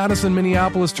 Chicago, Madison,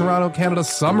 Minneapolis, Toronto, Canada,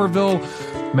 Somerville,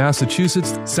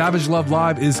 Massachusetts. Savage Love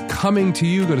Live is coming to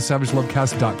you. Go to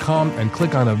savagelovecast.com and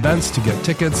click on events to get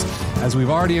tickets. As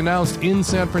we've already announced, in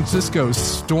San Francisco,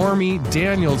 Stormy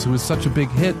Daniels, who was such a big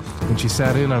hit when she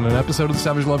sat in on an episode of the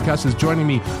Savage Lovecast, is joining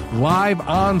me live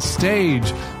on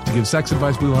stage to give sex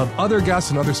advice. We will have other guests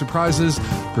and other surprises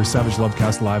for Savage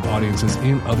Lovecast live audiences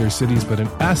in other cities. But in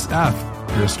SF,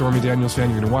 if you're a Stormy Daniels fan,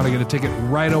 you're going to want to get a ticket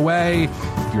right away.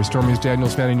 If you're a Stormy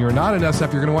Daniels fan and you're not in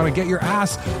SF, you're going to want to get your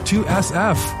ass to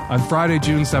SF on Friday,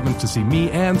 June 7th to see me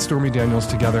and Stormy Daniels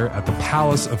together at the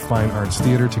Palace of Fine Arts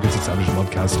Theater. Tickets at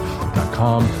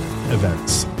savagelovecast.com.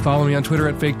 Events. Follow me on Twitter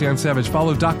at Fake Dan Savage.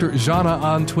 Follow Dr. Zhana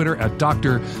on Twitter at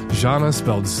Dr. Zhana,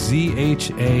 spelled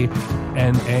Z-H-A-N-A.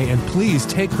 And please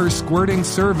take her squirting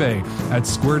survey at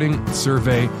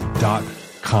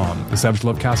squirtingsurvey.com. The Savage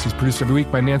Lovecast is produced every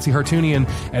week by Nancy Hartunian,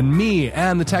 and me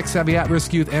and the tech savvy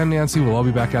at-risk youth and Nancy will all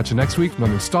be back at you next week for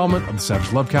another installment of the Savage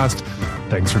Lovecast.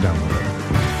 Thanks for downloading.